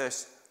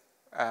mothers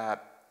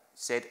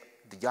said,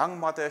 the young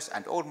mothers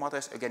and old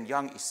mothers, again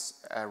young is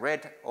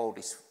red, old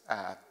is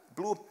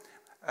blue.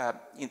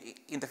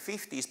 In the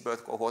 50s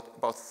birth cohort,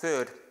 about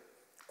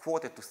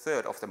quarter to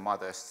third of the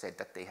mothers said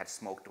that they had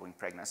smoked during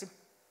pregnancy.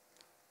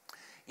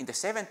 In the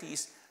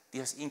 70s, this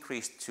has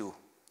increased to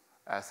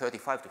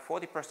 35 to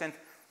 40%,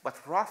 but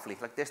roughly,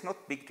 like there's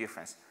not big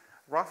difference,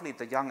 roughly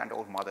the young and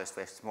old mothers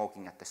were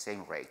smoking at the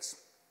same rates.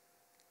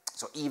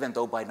 So even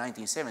though by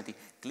 1970,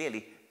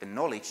 clearly the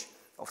knowledge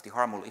of the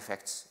harmful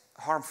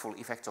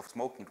effects of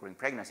smoking during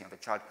pregnancy on the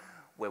child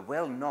were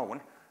well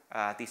known,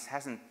 this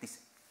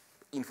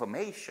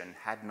information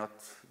had not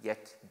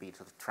yet been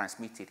sort of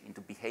transmitted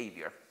into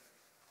behavior.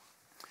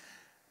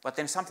 But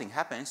then something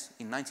happens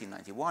in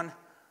 1991,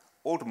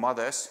 old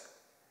mothers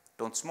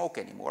don't smoke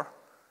anymore.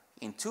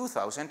 In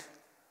 2000,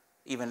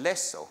 even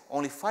less so,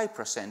 only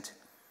 5%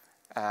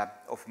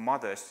 of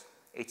mothers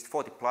aged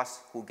 40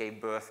 plus who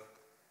gave birth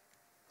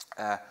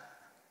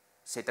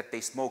said that they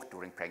smoked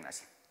during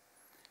pregnancy.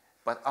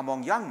 But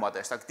among young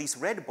mothers, like these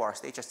red bars,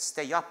 they just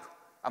stay up.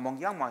 Among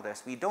young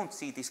mothers, we don't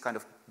see this kind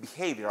of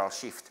behavioral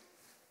shift.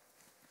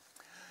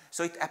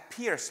 So it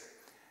appears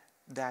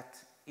that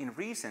in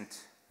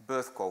recent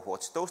birth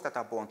cohorts, those that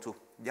are born to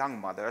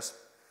young mothers,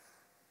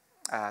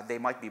 they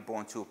might be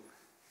born to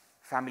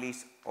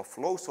families of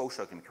low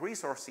socioeconomic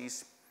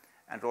resources,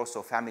 and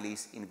also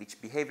families in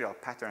which behavioral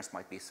patterns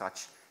might be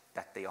such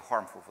that they are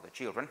harmful for the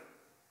children.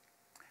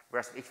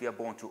 Whereas if you are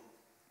born to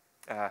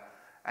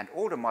an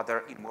older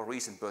mother in more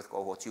recent birth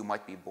cohorts, you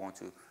might be born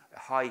to a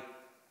high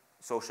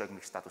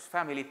socioeconomic status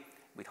family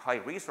with high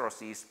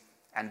resources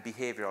and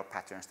behavioral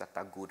patterns that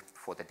are good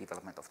for the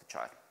development of the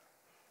child.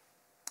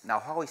 Now,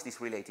 how is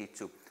this related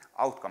to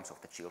outcomes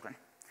of the children?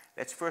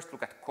 Let's first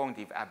look at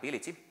cognitive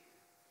ability.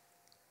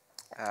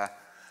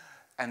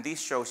 And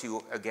this shows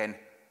you, again,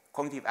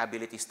 cognitive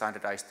ability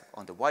standardized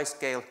on the Y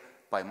scale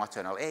by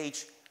maternal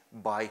age,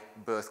 by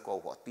birth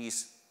cohort.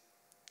 These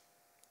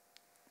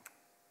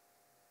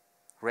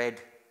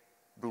red,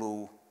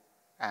 blue,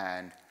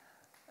 and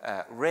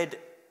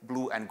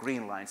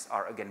green lines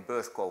are, again,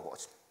 birth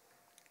cohorts.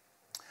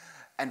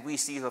 And we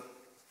see the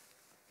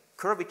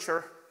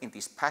curvature in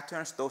these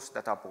patterns. Those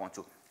that are born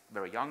to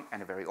very young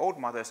and very old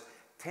mothers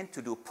tend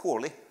to do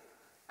poorly,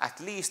 at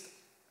least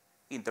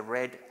in the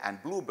red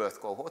and blue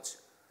birth cohorts.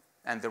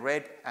 And the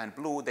red and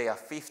blue, they are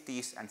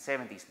 50s and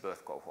 70s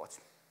birth cohorts.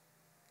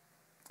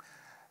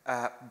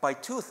 By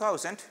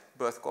 2000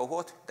 birth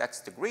cohort,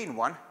 that's the green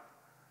one,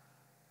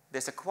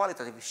 there's a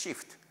qualitative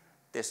shift.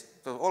 There's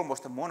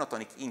almost a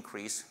monotonic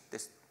increase.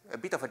 There's a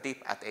bit of a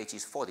dip at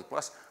ages 40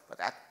 plus, but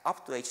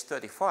up to age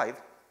 35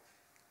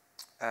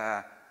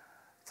 to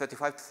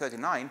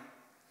 39,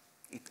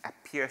 it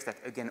appears that,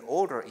 again,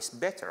 older is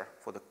better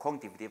for the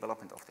cognitive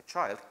development of the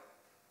child.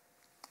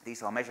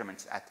 These are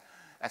measurements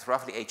at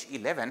roughly age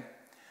 11.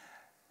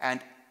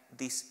 And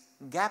this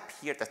gap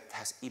here that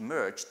has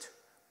emerged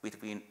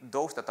between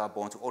those that are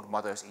born to old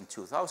mothers in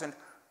 2000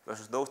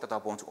 versus those that are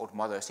born to old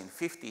mothers in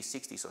 50s,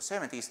 60s, or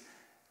 70s,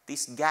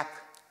 this gap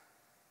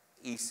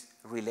is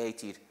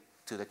related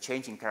to the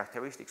changing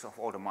characteristics of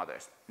older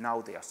mothers.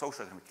 Now they are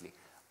socioeconomically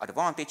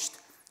advantaged,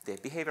 their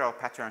behavioral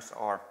patterns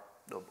or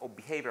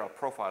behavioral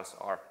profiles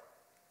are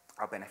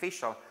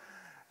beneficial,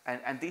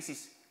 and this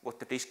is what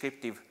the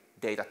descriptive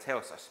data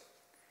tells us.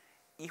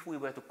 If we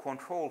were to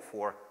control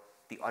for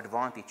the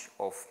advantage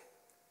of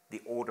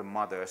the older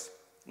mothers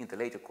in the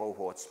later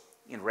cohorts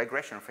in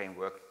regression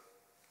framework,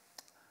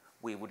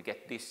 we would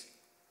get this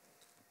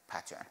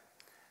pattern.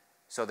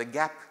 So the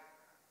gap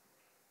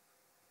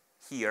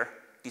here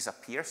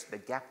disappears, the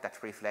gap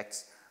that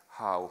reflects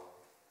how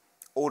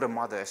older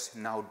mothers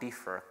now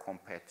differ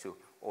compared to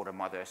older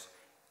mothers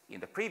in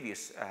the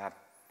previous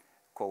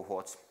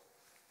cohorts.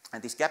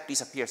 And this gap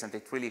disappears, and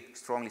it really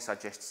strongly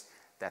suggests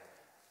that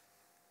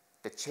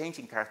the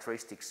changing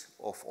characteristics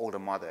of older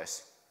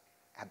mothers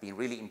have been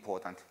really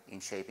important in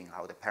shaping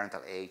how the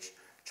parental age,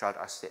 child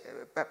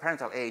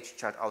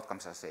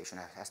outcomes association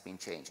has been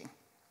changing.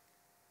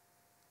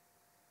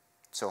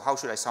 So how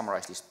should I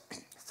summarize this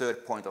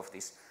third point of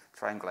this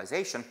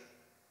triangulation?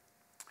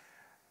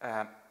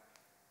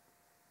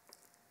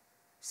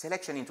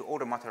 Selection into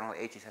older maternal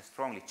ages has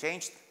strongly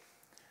changed.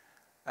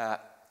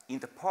 In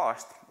the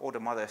past, older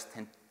mothers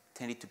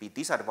tended to be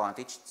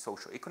disadvantaged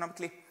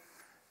socioeconomically,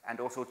 and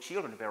also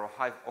children were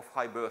of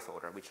high birth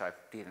order, which I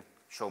didn't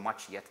show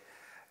much yet.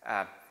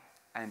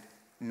 And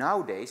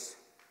nowadays,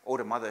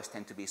 older mothers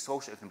tend to be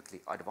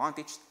socioeconomically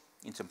advantaged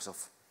in terms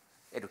of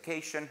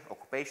education,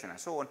 occupation, and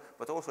so on,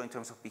 but also in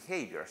terms of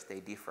behaviors. They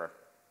differ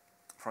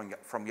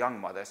from young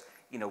mothers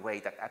in a way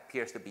that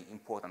appears to be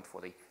important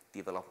for the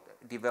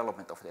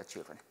development of their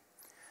children.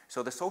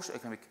 So the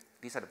socioeconomic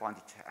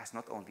disadvantage has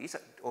not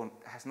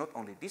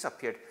only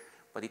disappeared,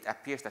 but it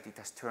appears that it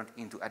has turned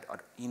into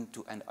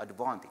an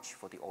advantage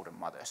for the older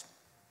mothers.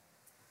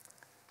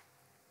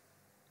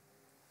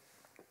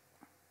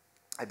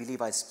 I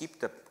believe I skipped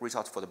the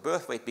results for the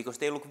birth weight because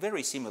they look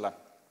very similar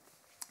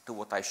to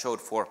what I showed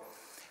for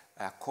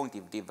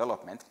cognitive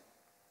development.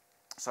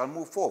 So I'll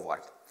move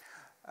forward.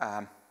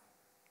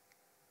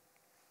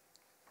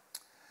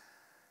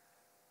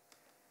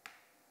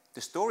 The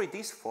story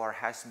this far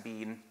has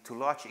been, to a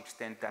large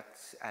extent, that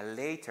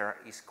later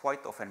is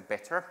quite often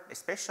better,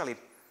 especially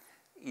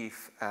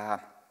if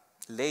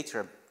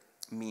later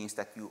means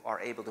that you are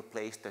able to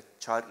place the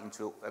child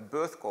into a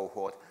birth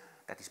cohort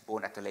that is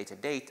born at a later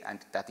date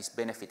and that is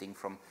benefiting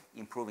from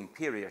improving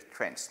period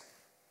trends.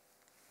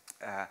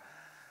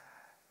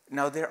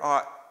 Now there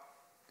are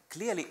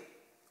clearly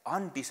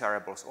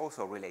undesirables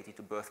also related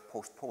to birth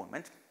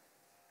postponement.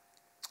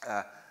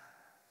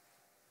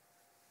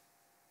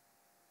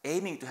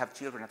 Aiming to have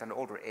children at an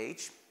older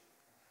age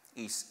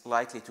is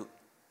likely to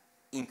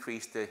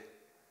increase the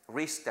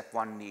risk that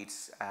one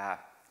needs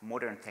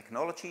modern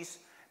technologies,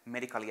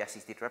 medically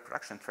assisted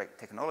reproduction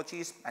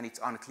technologies, and it's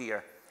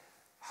unclear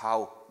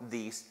how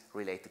these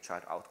relate to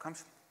child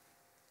outcomes.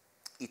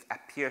 It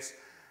appears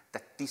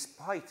that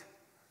despite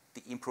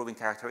the improving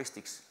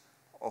characteristics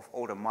of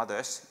older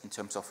mothers in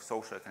terms of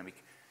socioeconomic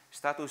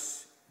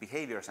status,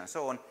 behaviors, and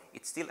so on,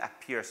 it still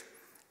appears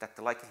that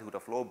the likelihood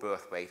of low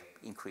birth weight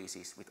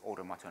increases with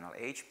older maternal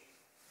age.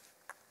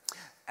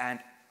 And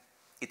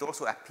it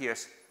also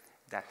appears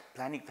that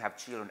planning to have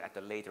children at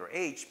a later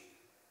age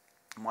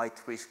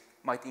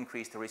might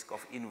increase the risk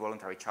of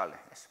involuntary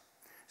childlessness.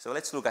 So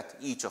let's look at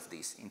each of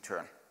these in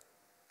turn.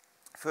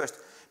 First,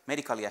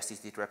 medically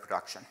assisted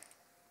reproduction.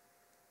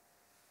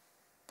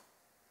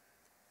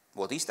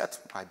 What is that?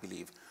 I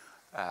believe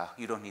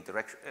you don't need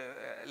the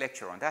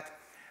lecture on that.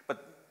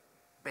 But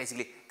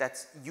basically,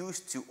 that's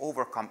used to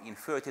overcome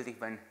infertility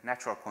when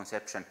natural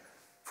conception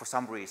for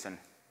some reason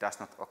does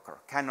not occur,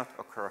 cannot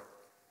occur,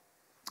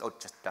 or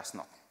just does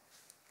not.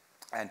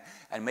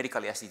 And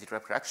medically assisted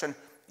reproduction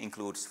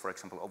includes, for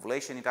example,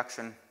 ovulation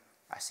induction,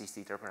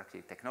 assisted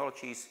reproductive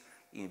technologies,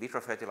 in vitro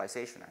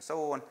fertilization and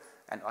so on,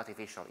 and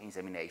artificial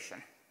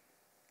insemination.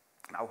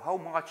 Now, how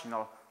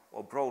marginal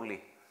or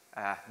broadly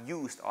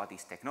used are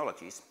these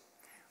technologies?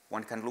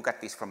 One can look at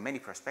this from many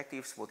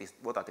perspectives.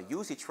 What are the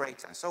usage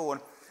rates and so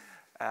on.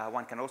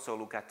 One can also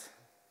look at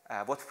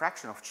what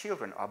fraction of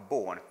children are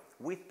born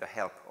with the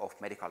help of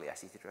medically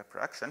assisted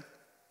reproduction.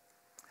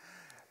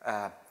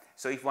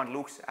 So if one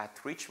looks at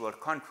rich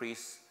world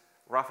countries,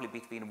 roughly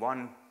between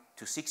 1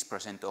 to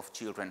 6% of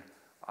children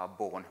are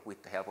born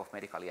with the help of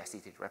medically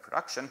assisted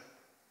reproduction.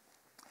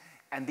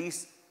 And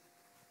these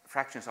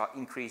fractions are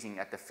increasing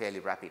at a fairly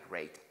rapid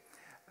rate.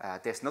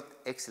 There's not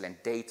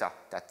excellent data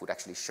that would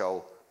actually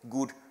show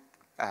good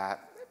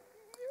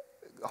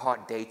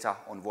hard data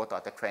on what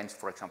are the trends,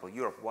 for example,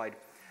 Europe-wide,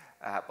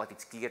 but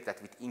it's clear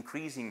that with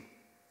increasing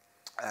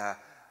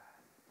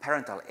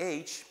parental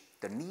age,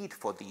 the need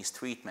for these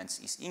treatments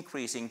is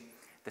increasing.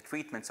 The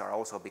treatments are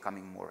also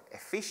becoming more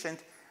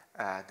efficient,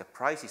 the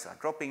prices are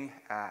dropping,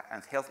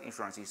 and health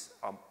insurances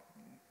are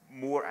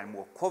more and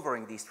more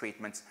covering these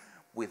treatments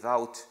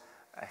without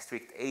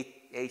strict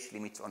age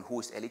limits on who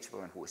is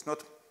eligible and who is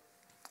not.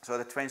 So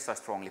the trends are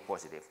strongly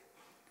positive.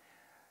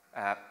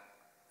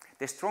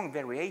 There's strong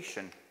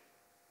variation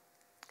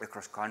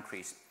across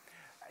countries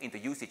in the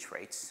usage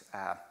rates.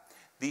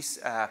 This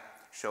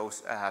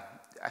shows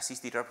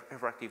assisted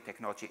reproductive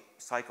technology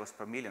cycles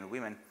per million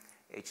women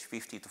aged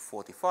 50 to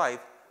 45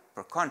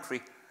 per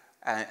country,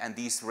 and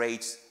these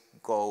rates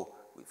go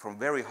from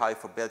very high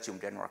for Belgium,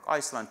 Denmark,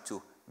 Iceland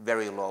to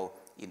very low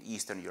in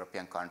Eastern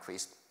European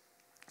countries.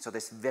 So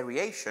there's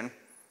variation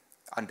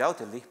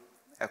undoubtedly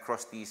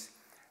across these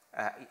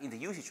in the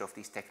usage of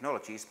these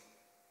technologies,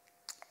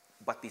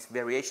 but this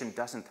variation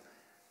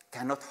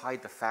cannot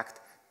hide the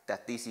fact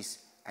that this is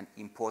an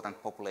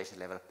important population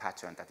level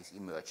pattern that is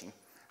emerging.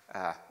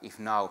 If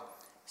now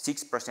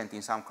 6%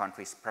 in some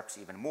countries, perhaps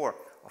even more,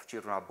 of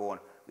children are born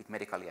with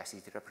medically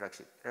assisted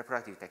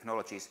reproductive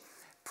technologies,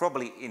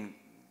 probably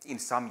in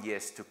some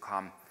years to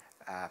come,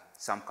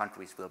 some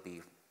countries will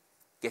be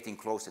getting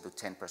closer to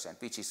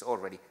 10%, which is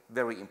already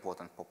very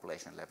important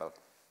population level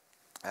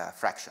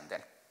fraction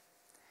then.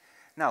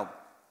 Now,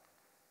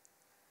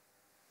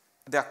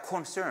 there are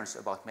concerns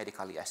about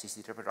medically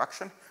assisted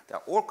reproduction. There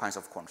are all kinds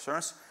of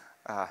concerns.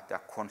 There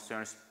are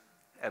concerns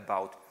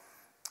about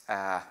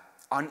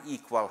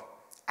unequal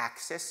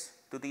access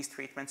to these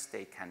treatments.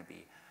 They can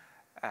be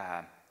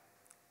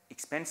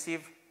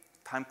expensive,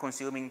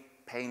 time-consuming,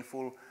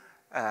 painful,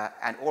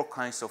 and all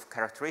kinds of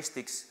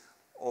characteristics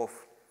of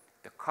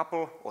the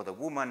couple or the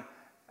woman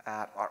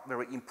are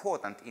very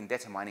important in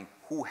determining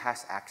who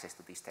has access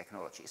to these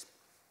technologies.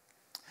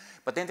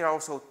 But then there are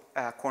also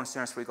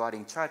concerns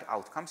regarding child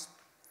outcomes.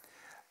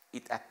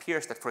 It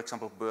appears that, for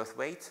example, birth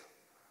weight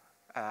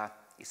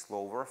is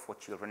lower for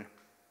children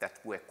that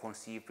were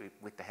conceived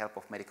with the help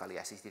of medically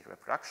assisted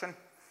reproduction.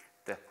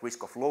 The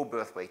risk of low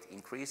birth weight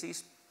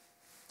increases.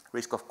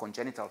 Risk of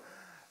congenital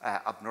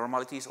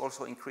abnormalities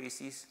also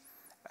increases.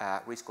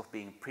 Risk of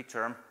being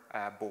preterm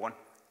born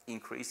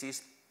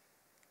increases.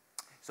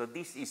 So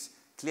this is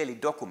clearly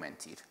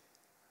documented.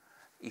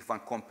 If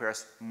one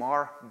compares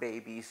MAR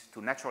babies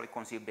to naturally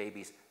conceived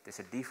babies, there's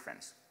a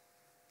difference.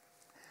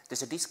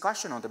 There's a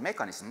discussion on the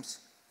mechanisms.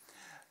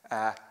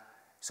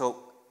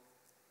 So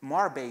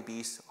MAR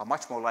babies are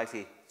much more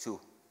likely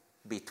to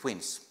be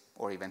twins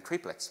or even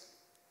triplets.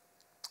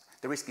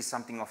 The risk is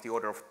something of the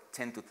order of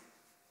 10 to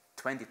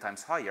 20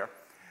 times higher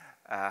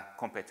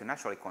compared to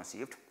naturally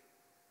conceived.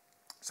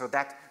 So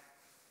that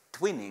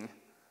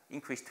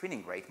increased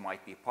twinning rate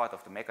might be part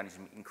of the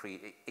mechanism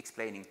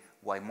explaining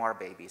why MAR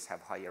babies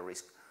have higher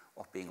risk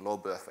of being low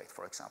birth weight,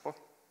 for example.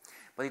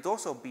 But it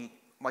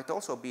might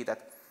also be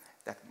that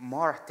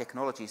MAR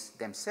technologies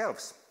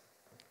themselves,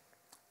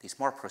 these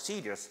MAR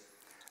procedures,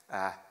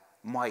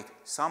 might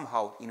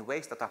somehow, in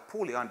ways that are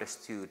poorly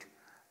understood,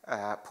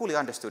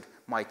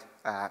 might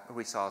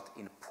result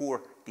in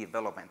poor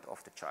development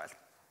of the child.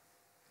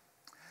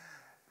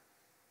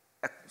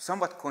 A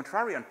somewhat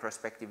contrarian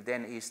perspective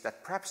then is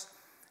that perhaps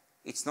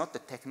it's not the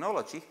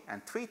technology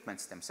and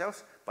treatments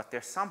themselves, but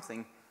there's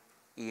something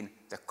in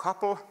the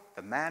couple,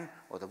 the man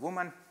or the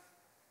woman,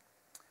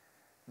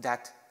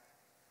 that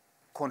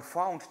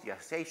confounds the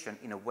association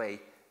in a way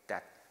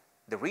that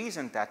the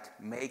reason that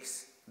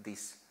makes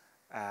this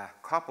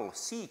couple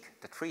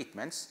seek the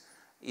treatments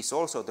is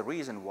also the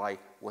reason why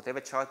whatever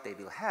child they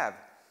will have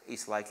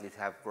is likely to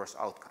have worse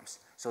outcomes.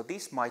 So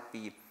this might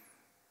be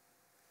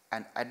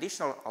an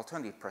additional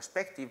alternative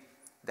perspective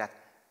that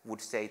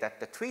would say that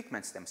the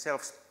treatments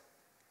themselves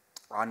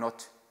are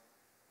not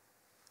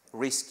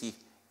risky.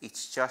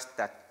 It's just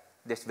that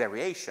there's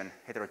variation,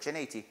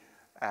 heterogeneity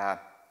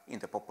in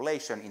the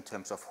population in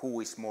terms of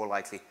who is more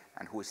likely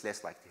and who is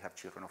less likely to have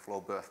children of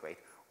low birth weight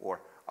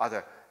or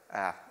other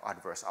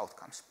adverse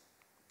outcomes.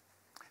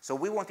 So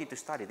we wanted to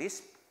study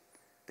this.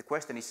 The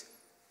question is,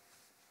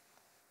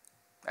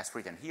 as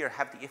written here,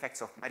 have the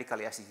effects of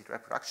medically assisted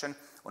reproduction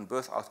on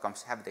birth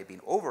outcomes, have they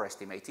been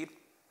overestimated?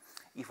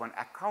 If one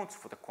accounts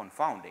for the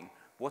confounding,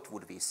 what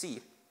would we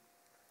see?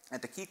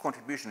 And the key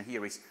contribution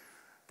here is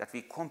that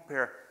we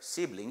compare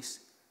siblings,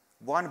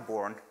 one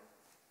born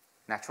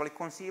naturally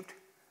conceived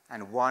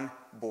and one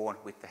born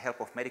with the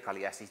help of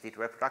medically assisted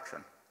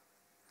reproduction.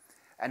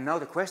 And now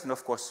the question,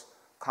 of course,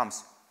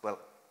 comes, well,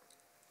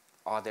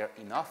 are there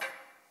enough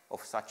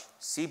of such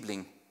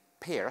sibling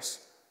pairs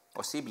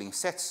or sibling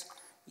sets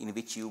in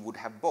which you would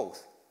have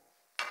both?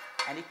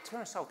 And it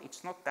turns out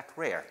it's not that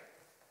rare.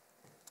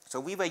 So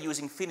we were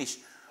using Finnish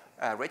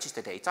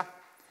register data,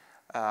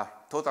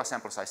 total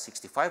sample size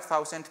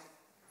 65,000.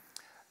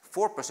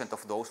 4%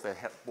 of those were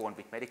born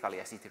with medically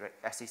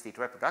assisted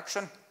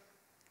reproduction.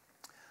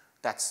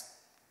 That's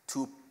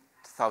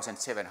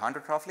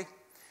 2,700 roughly.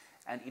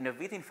 And in a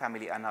within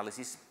family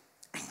analysis,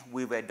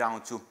 we were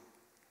down to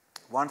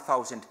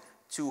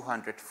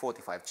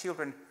 1,245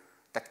 children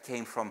that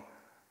came from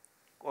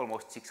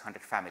almost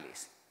 600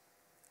 families.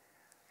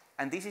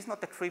 And this is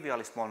not a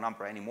trivially small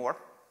number anymore.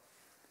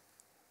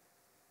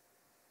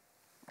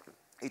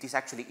 It is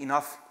actually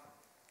enough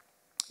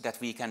that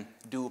we can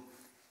do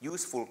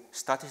useful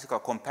statistical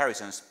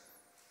comparisons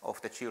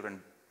of the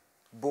children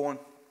born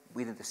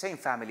within the same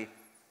family,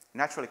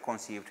 naturally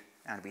conceived,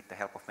 and with the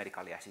help of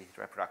medically assisted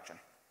reproduction.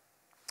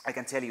 I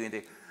can tell you in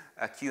the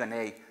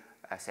Q&A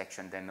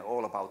section then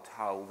all about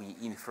how we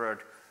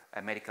inferred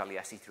medically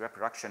assisted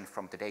reproduction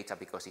from the data,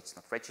 because it's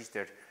not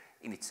registered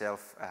in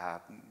itself.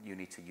 You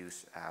need to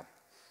use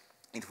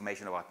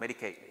information about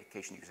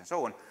medication use and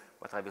so on,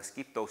 but I will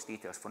skip those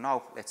details for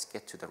now. Let's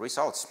get to the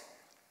results.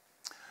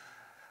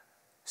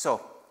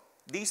 So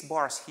these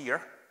bars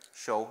here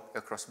show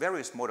across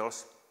various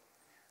models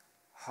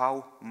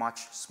how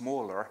much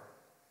smaller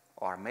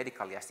are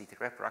medically assisted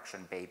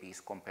reproduction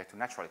babies compared to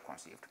naturally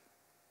conceived.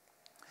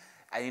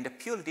 And in the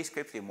purely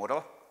descriptive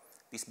model,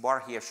 this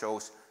bar here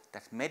shows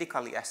that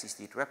medically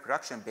assisted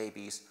reproduction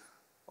babies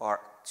are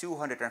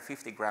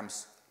 250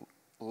 grams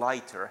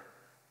lighter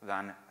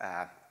than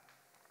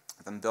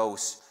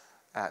those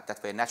that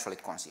were naturally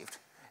conceived.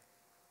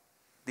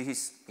 This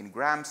is in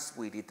grams.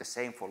 We did the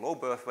same for low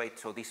birth weight,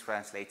 so this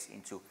translates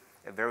into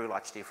a very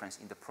large difference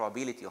in the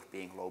probability of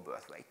being low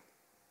birth weight.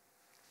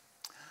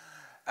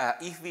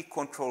 If we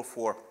control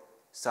for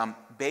some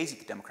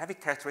basic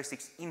demographic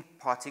characteristics, in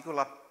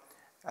particular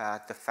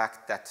the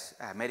fact that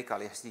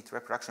medically assisted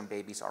reproduction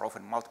babies are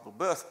often multiple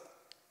birth,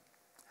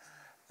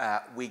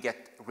 we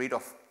get rid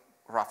of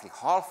roughly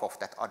half of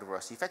that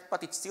adverse effect,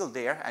 but it's still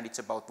there, and it's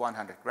about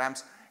 100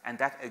 grams, and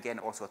that again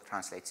also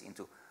translates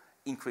into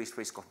increased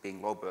risk of being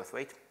low birth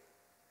weight.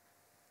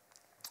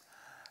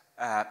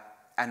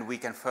 And we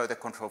can further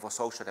control for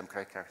social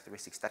demographic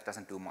characteristics. That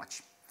doesn't do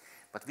much.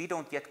 But we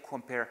don't yet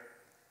compare,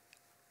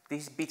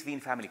 this is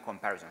between family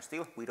comparison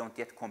still, we don't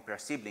yet compare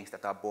siblings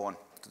that are born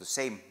to the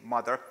same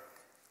mother,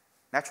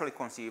 naturally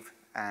conceived,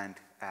 and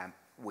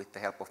with the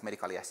help of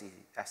medically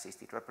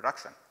assisted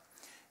reproduction.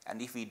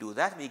 And if we do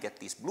that, we get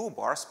these blue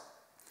bars.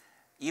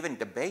 Even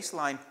the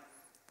baseline,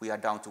 we are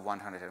down to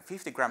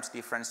 150 grams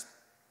difference.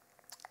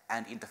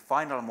 And in the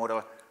final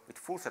model, with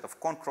full set of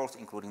controls,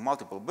 including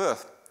multiple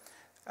birth,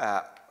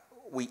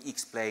 we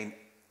explain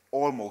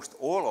almost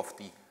all of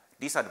the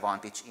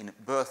disadvantage in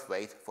birth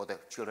weight for the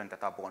children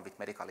that are born with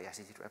medically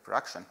assisted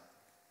reproduction.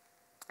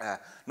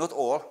 Not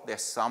all,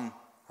 there's some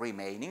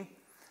remaining,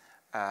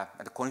 and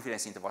the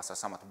confidence intervals are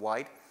somewhat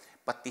wide,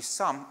 but this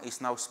sum is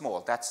now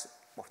small. That's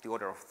of the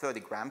order of 30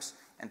 grams,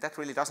 and that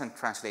really doesn't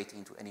translate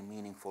into any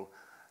meaningful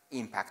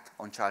impact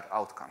on child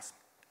outcomes.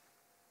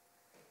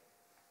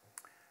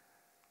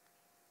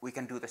 We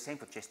can do the same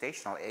for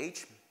gestational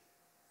age,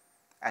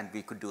 and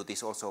we could do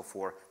this also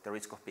for the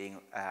risk of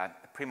being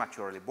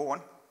prematurely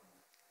born,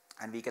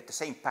 and we get the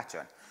same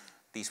pattern.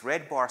 These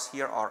red bars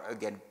here are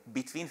again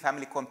between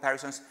family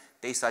comparisons.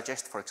 They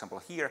suggest, for example,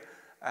 here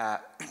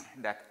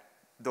that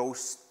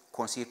those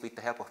conceived with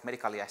the help of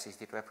medically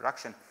assisted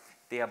reproduction,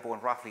 they are born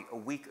roughly a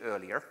week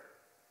earlier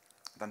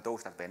than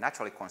those that were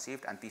naturally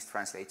conceived, and this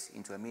translates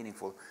into a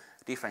meaningful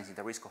difference in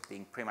the risk of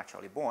being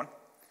prematurely born.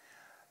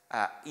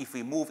 If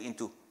we move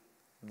into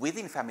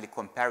within family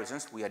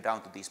comparisons, we are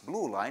down to these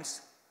blue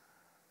lines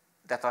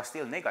that are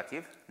still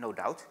negative, no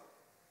doubt.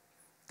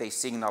 They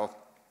signal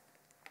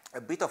a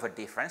bit of a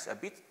difference,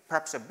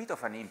 perhaps a bit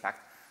of an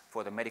impact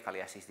for the medically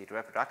assisted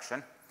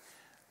reproduction,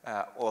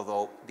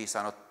 although these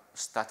are not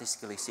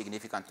statistically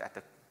significant at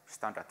the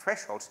standard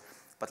thresholds.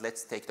 But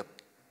let's take the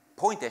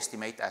point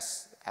estimate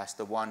as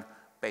the one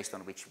based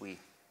on which we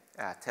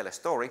tell a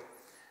story.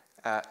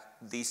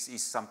 This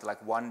is something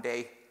like 1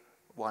 day,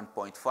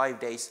 1.5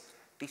 days.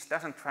 This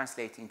doesn't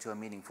translate into a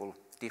meaningful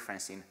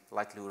difference in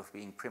likelihood of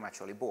being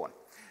prematurely born.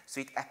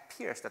 So it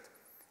appears that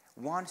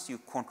once you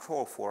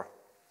control for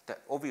the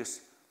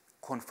obvious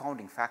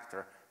confounding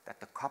factor that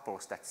the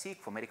couples that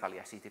seek for medically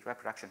assisted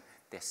reproduction,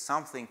 there's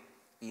something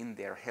in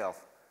their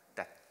health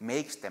that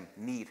makes them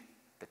need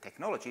the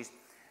technologies,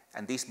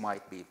 and this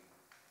might be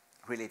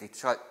related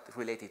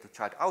to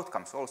child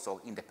outcomes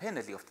also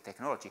independently of the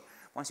technology.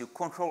 Once you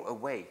control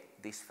away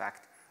this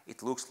fact,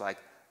 it looks like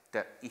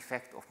the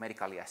effect of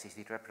medically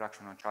assisted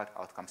reproduction on child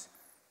outcomes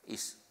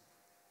is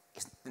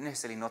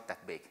necessarily not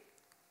that big.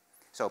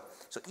 So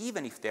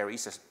even if there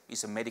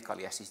is a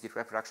medically assisted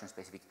reproduction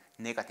specific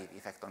negative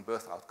effect on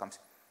birth outcomes,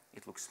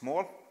 it looks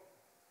small.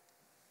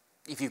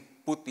 If you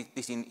put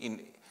this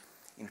in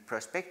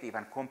perspective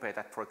and compare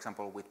that, for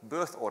example, with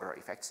birth order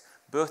effects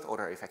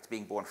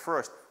being born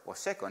first or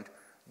second,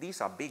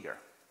 these are bigger.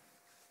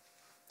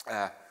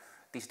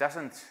 This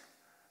doesn't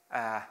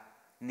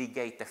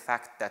negate the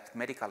fact that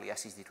medically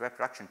assisted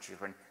reproduction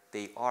children,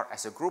 they are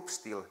as a group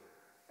still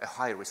a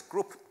high-risk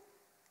group,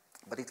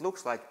 but it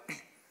looks like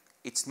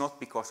it's not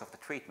because of the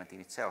treatment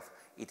in itself,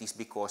 it is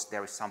because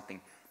there is something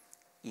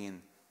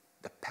in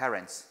the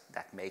parents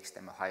that makes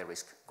them a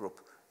high-risk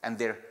group, and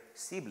their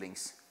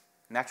siblings,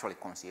 naturally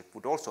conceived,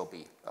 would also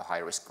be a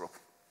high-risk group.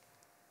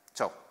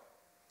 So,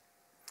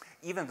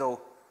 even though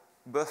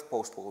birth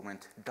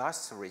postponement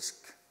does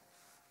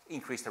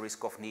increase the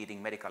risk of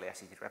needing medically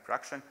assisted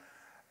reproduction,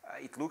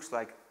 it looks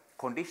like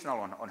conditional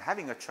on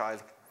having a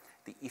child,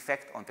 the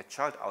effect on the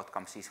child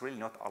outcomes is really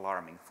not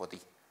alarming for the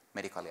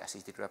medically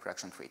assisted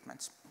reproduction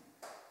treatments.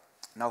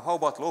 Now, how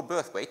about low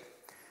birth weight?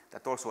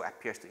 That also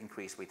appears to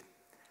increase with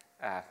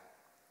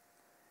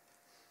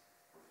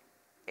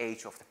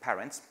age of the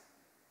parents.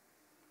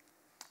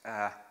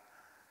 I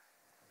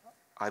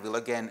will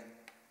again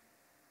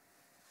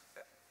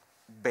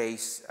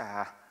base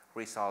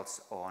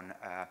results on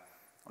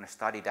a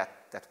study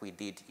that we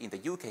did in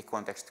the UK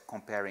context,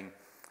 comparing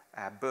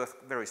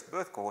various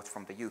birth cohorts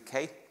from the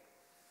UK.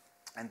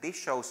 And this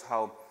shows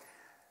how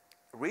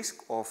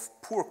risk of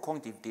poor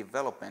cognitive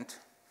development,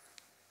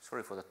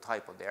 sorry for the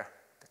typo there,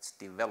 that's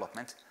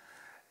development,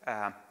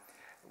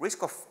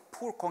 risk of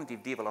poor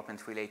cognitive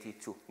development related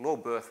to low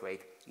birth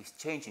weight is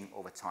changing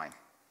over time.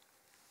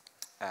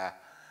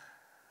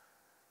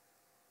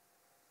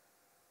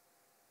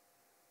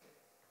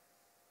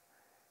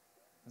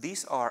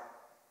 These are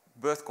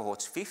birth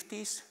cohorts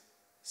 50s,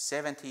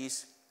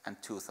 70s, and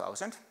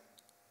 2000.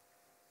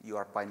 You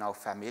are by now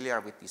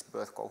familiar with these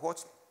birth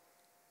cohorts.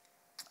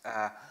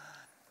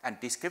 And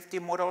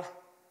descriptive model,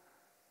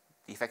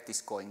 the effect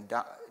is going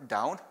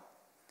down,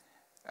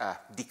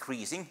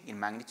 decreasing in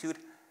magnitude,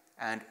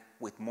 and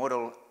with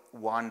model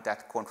 1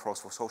 that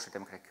controls for social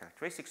demographic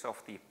characteristics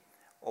of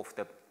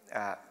the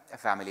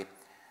family,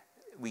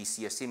 we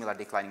see a similar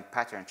declining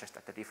pattern just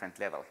at a different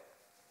level.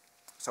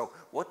 So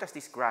what does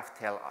this graph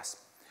tell us?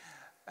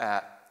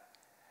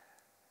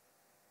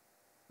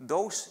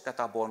 Those that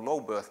are born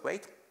low birth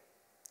weight,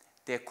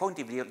 their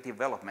cognitive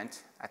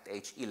development at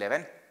age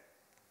 11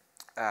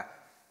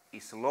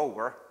 is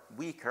lower,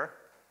 weaker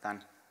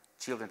than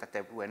children that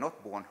they were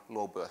not born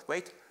low birth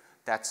weight.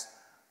 That's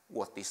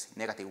what this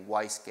negative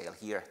Y scale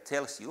here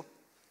tells you.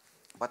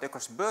 But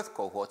across birth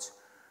cohorts,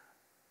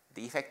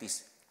 the effect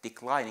is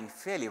declining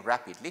fairly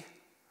rapidly.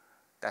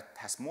 That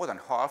has more than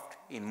halved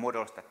in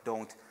models that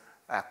don't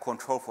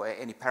control for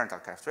any parental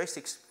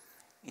characteristics.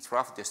 It's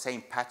roughly the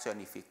same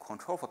pattern if we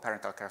control for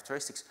parental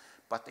characteristics.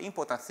 But the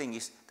important thing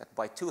is that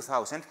by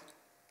 2000,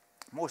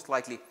 most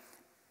likely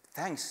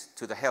thanks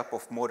to the help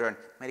of modern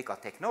medical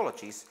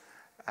technologies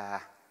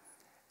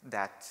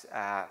that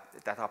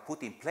are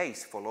put in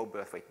place for low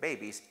birth weight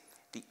babies,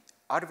 the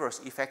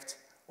adverse effect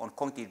on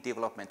cognitive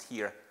development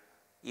here,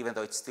 even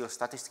though it's still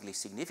statistically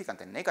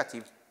significant and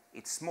negative,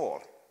 it's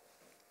small.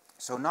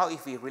 So now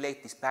if we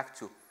relate this back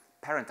to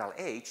parental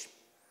age,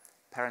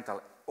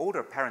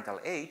 older parental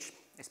age,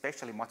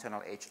 especially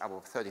maternal age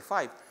above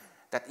 35,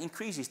 that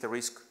increases the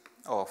risk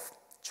of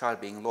child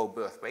being low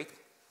birth weight.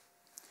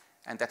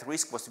 And that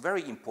risk was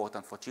very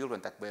important for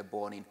children that were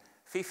born in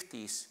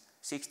 50s,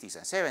 60s,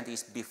 and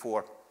 70s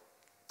before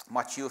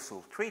much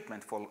useful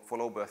treatment for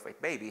low birth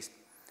weight babies.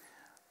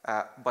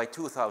 By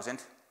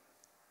 2000,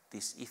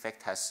 this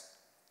effect has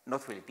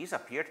not really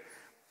disappeared,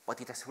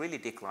 but it has really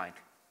declined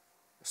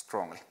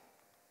strongly.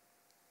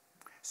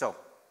 So,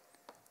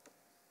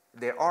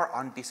 there are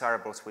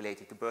undesirables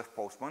related to birth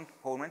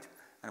postponement,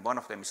 and one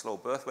of them is low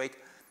birth weight.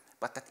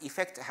 But that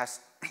effect has,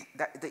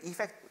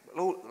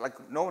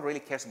 no one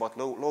really cares about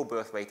low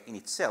birth weight in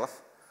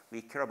itself.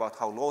 We care about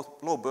how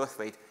low birth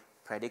weight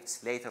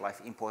predicts later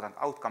life important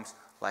outcomes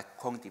like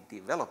cognitive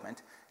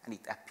development, and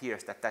it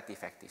appears that that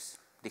effect is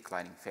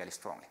declining fairly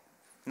strongly.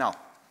 Now,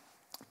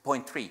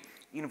 point 3,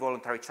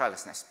 involuntary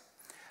childlessness.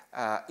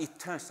 It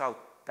turns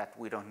out that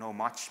we don't know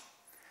much.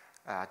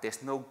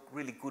 There's no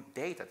really good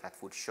data that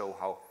would show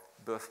how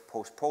birth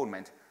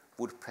postponement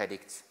would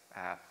predict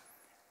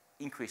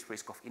increased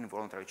risk of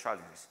involuntary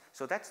childlessness.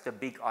 So that's the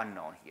big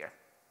unknown here.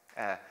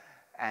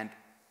 And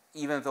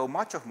even though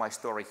much of my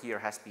story here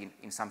has been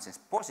in some sense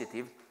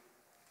positive,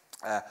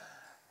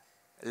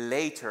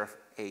 later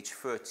age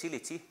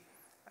fertility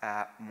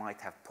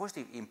might have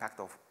positive impact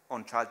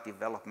on child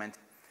development,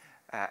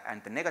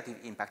 and the negative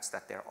impacts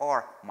that there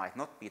are might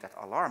not be that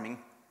alarming.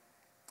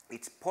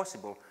 It's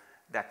possible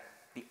that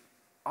the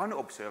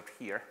unobserved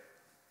here,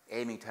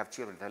 aiming to have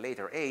children at a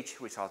later age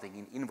resulting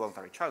in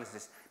involuntary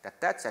childlessness,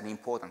 that's an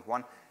important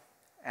one,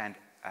 and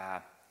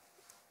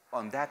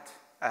on that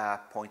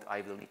point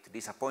I will need to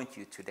disappoint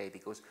you today,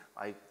 because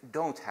I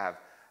don't have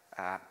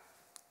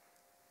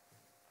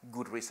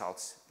good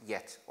results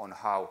yet on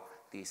how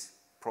these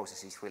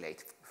processes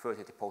relate,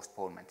 fertility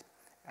postponement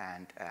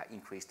and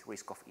increased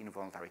risk of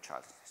involuntary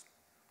childlessness.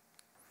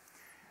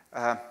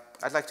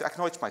 I'd like to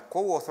acknowledge my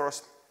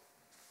co-authors.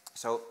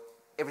 So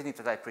everything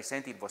that I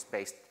presented was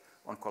based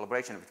on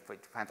collaboration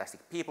with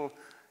fantastic people: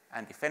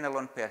 Andy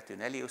Fenelon, Pertti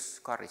Nelius,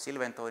 Kari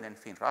Silventoinen,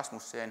 Finn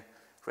Rasmussen,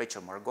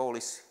 Rachel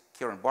Margolis,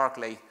 Kieran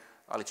Barclay,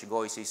 Alice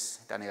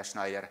Goisis, Daniel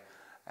Schneider,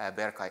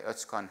 Berkay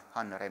Özkan,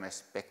 Hanna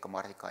Remes, Pekka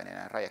Martikainen,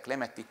 and Raja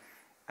Klemetti.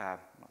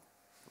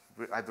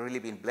 I've really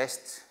been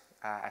blessed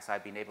as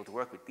I've been able to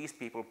work with these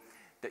people.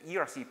 The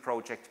ERC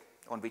project,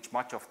 on which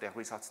much of the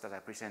results that I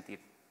presented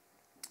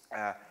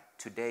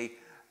today,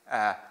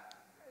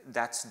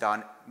 that's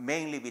done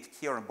mainly with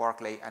Kieran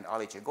Barclay and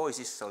Alice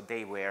Goisis, so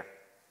they were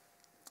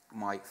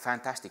my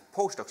fantastic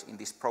postdocs in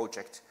this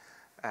project,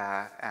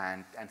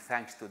 and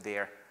thanks to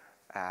their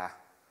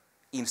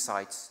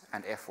insights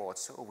and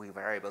efforts, we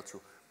were able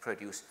to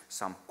produce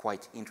some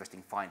quite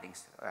interesting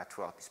findings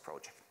throughout this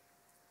project.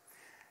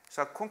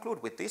 So I'll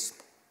conclude with this,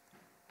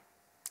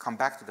 come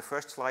back to the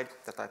first slide,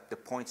 the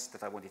points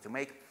that I wanted to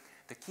make.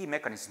 The key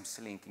mechanisms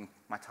linking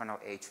maternal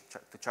age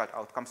to child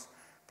outcomes,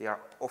 they are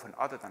often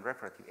other than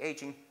reproductive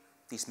aging.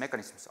 These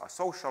mechanisms are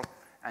social,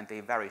 and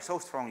they vary so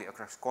strongly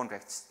across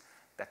contexts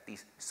that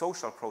these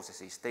social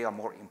processes, they are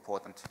more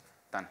important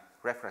than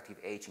reproductive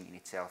aging in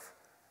itself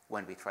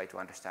when we try to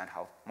understand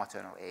how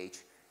maternal age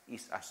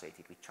is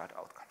associated with child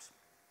outcomes.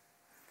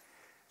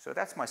 So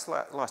that's my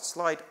last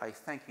slide. I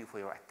thank you for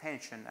your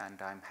attention,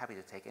 and I'm happy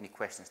to take any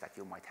questions that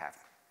you might have.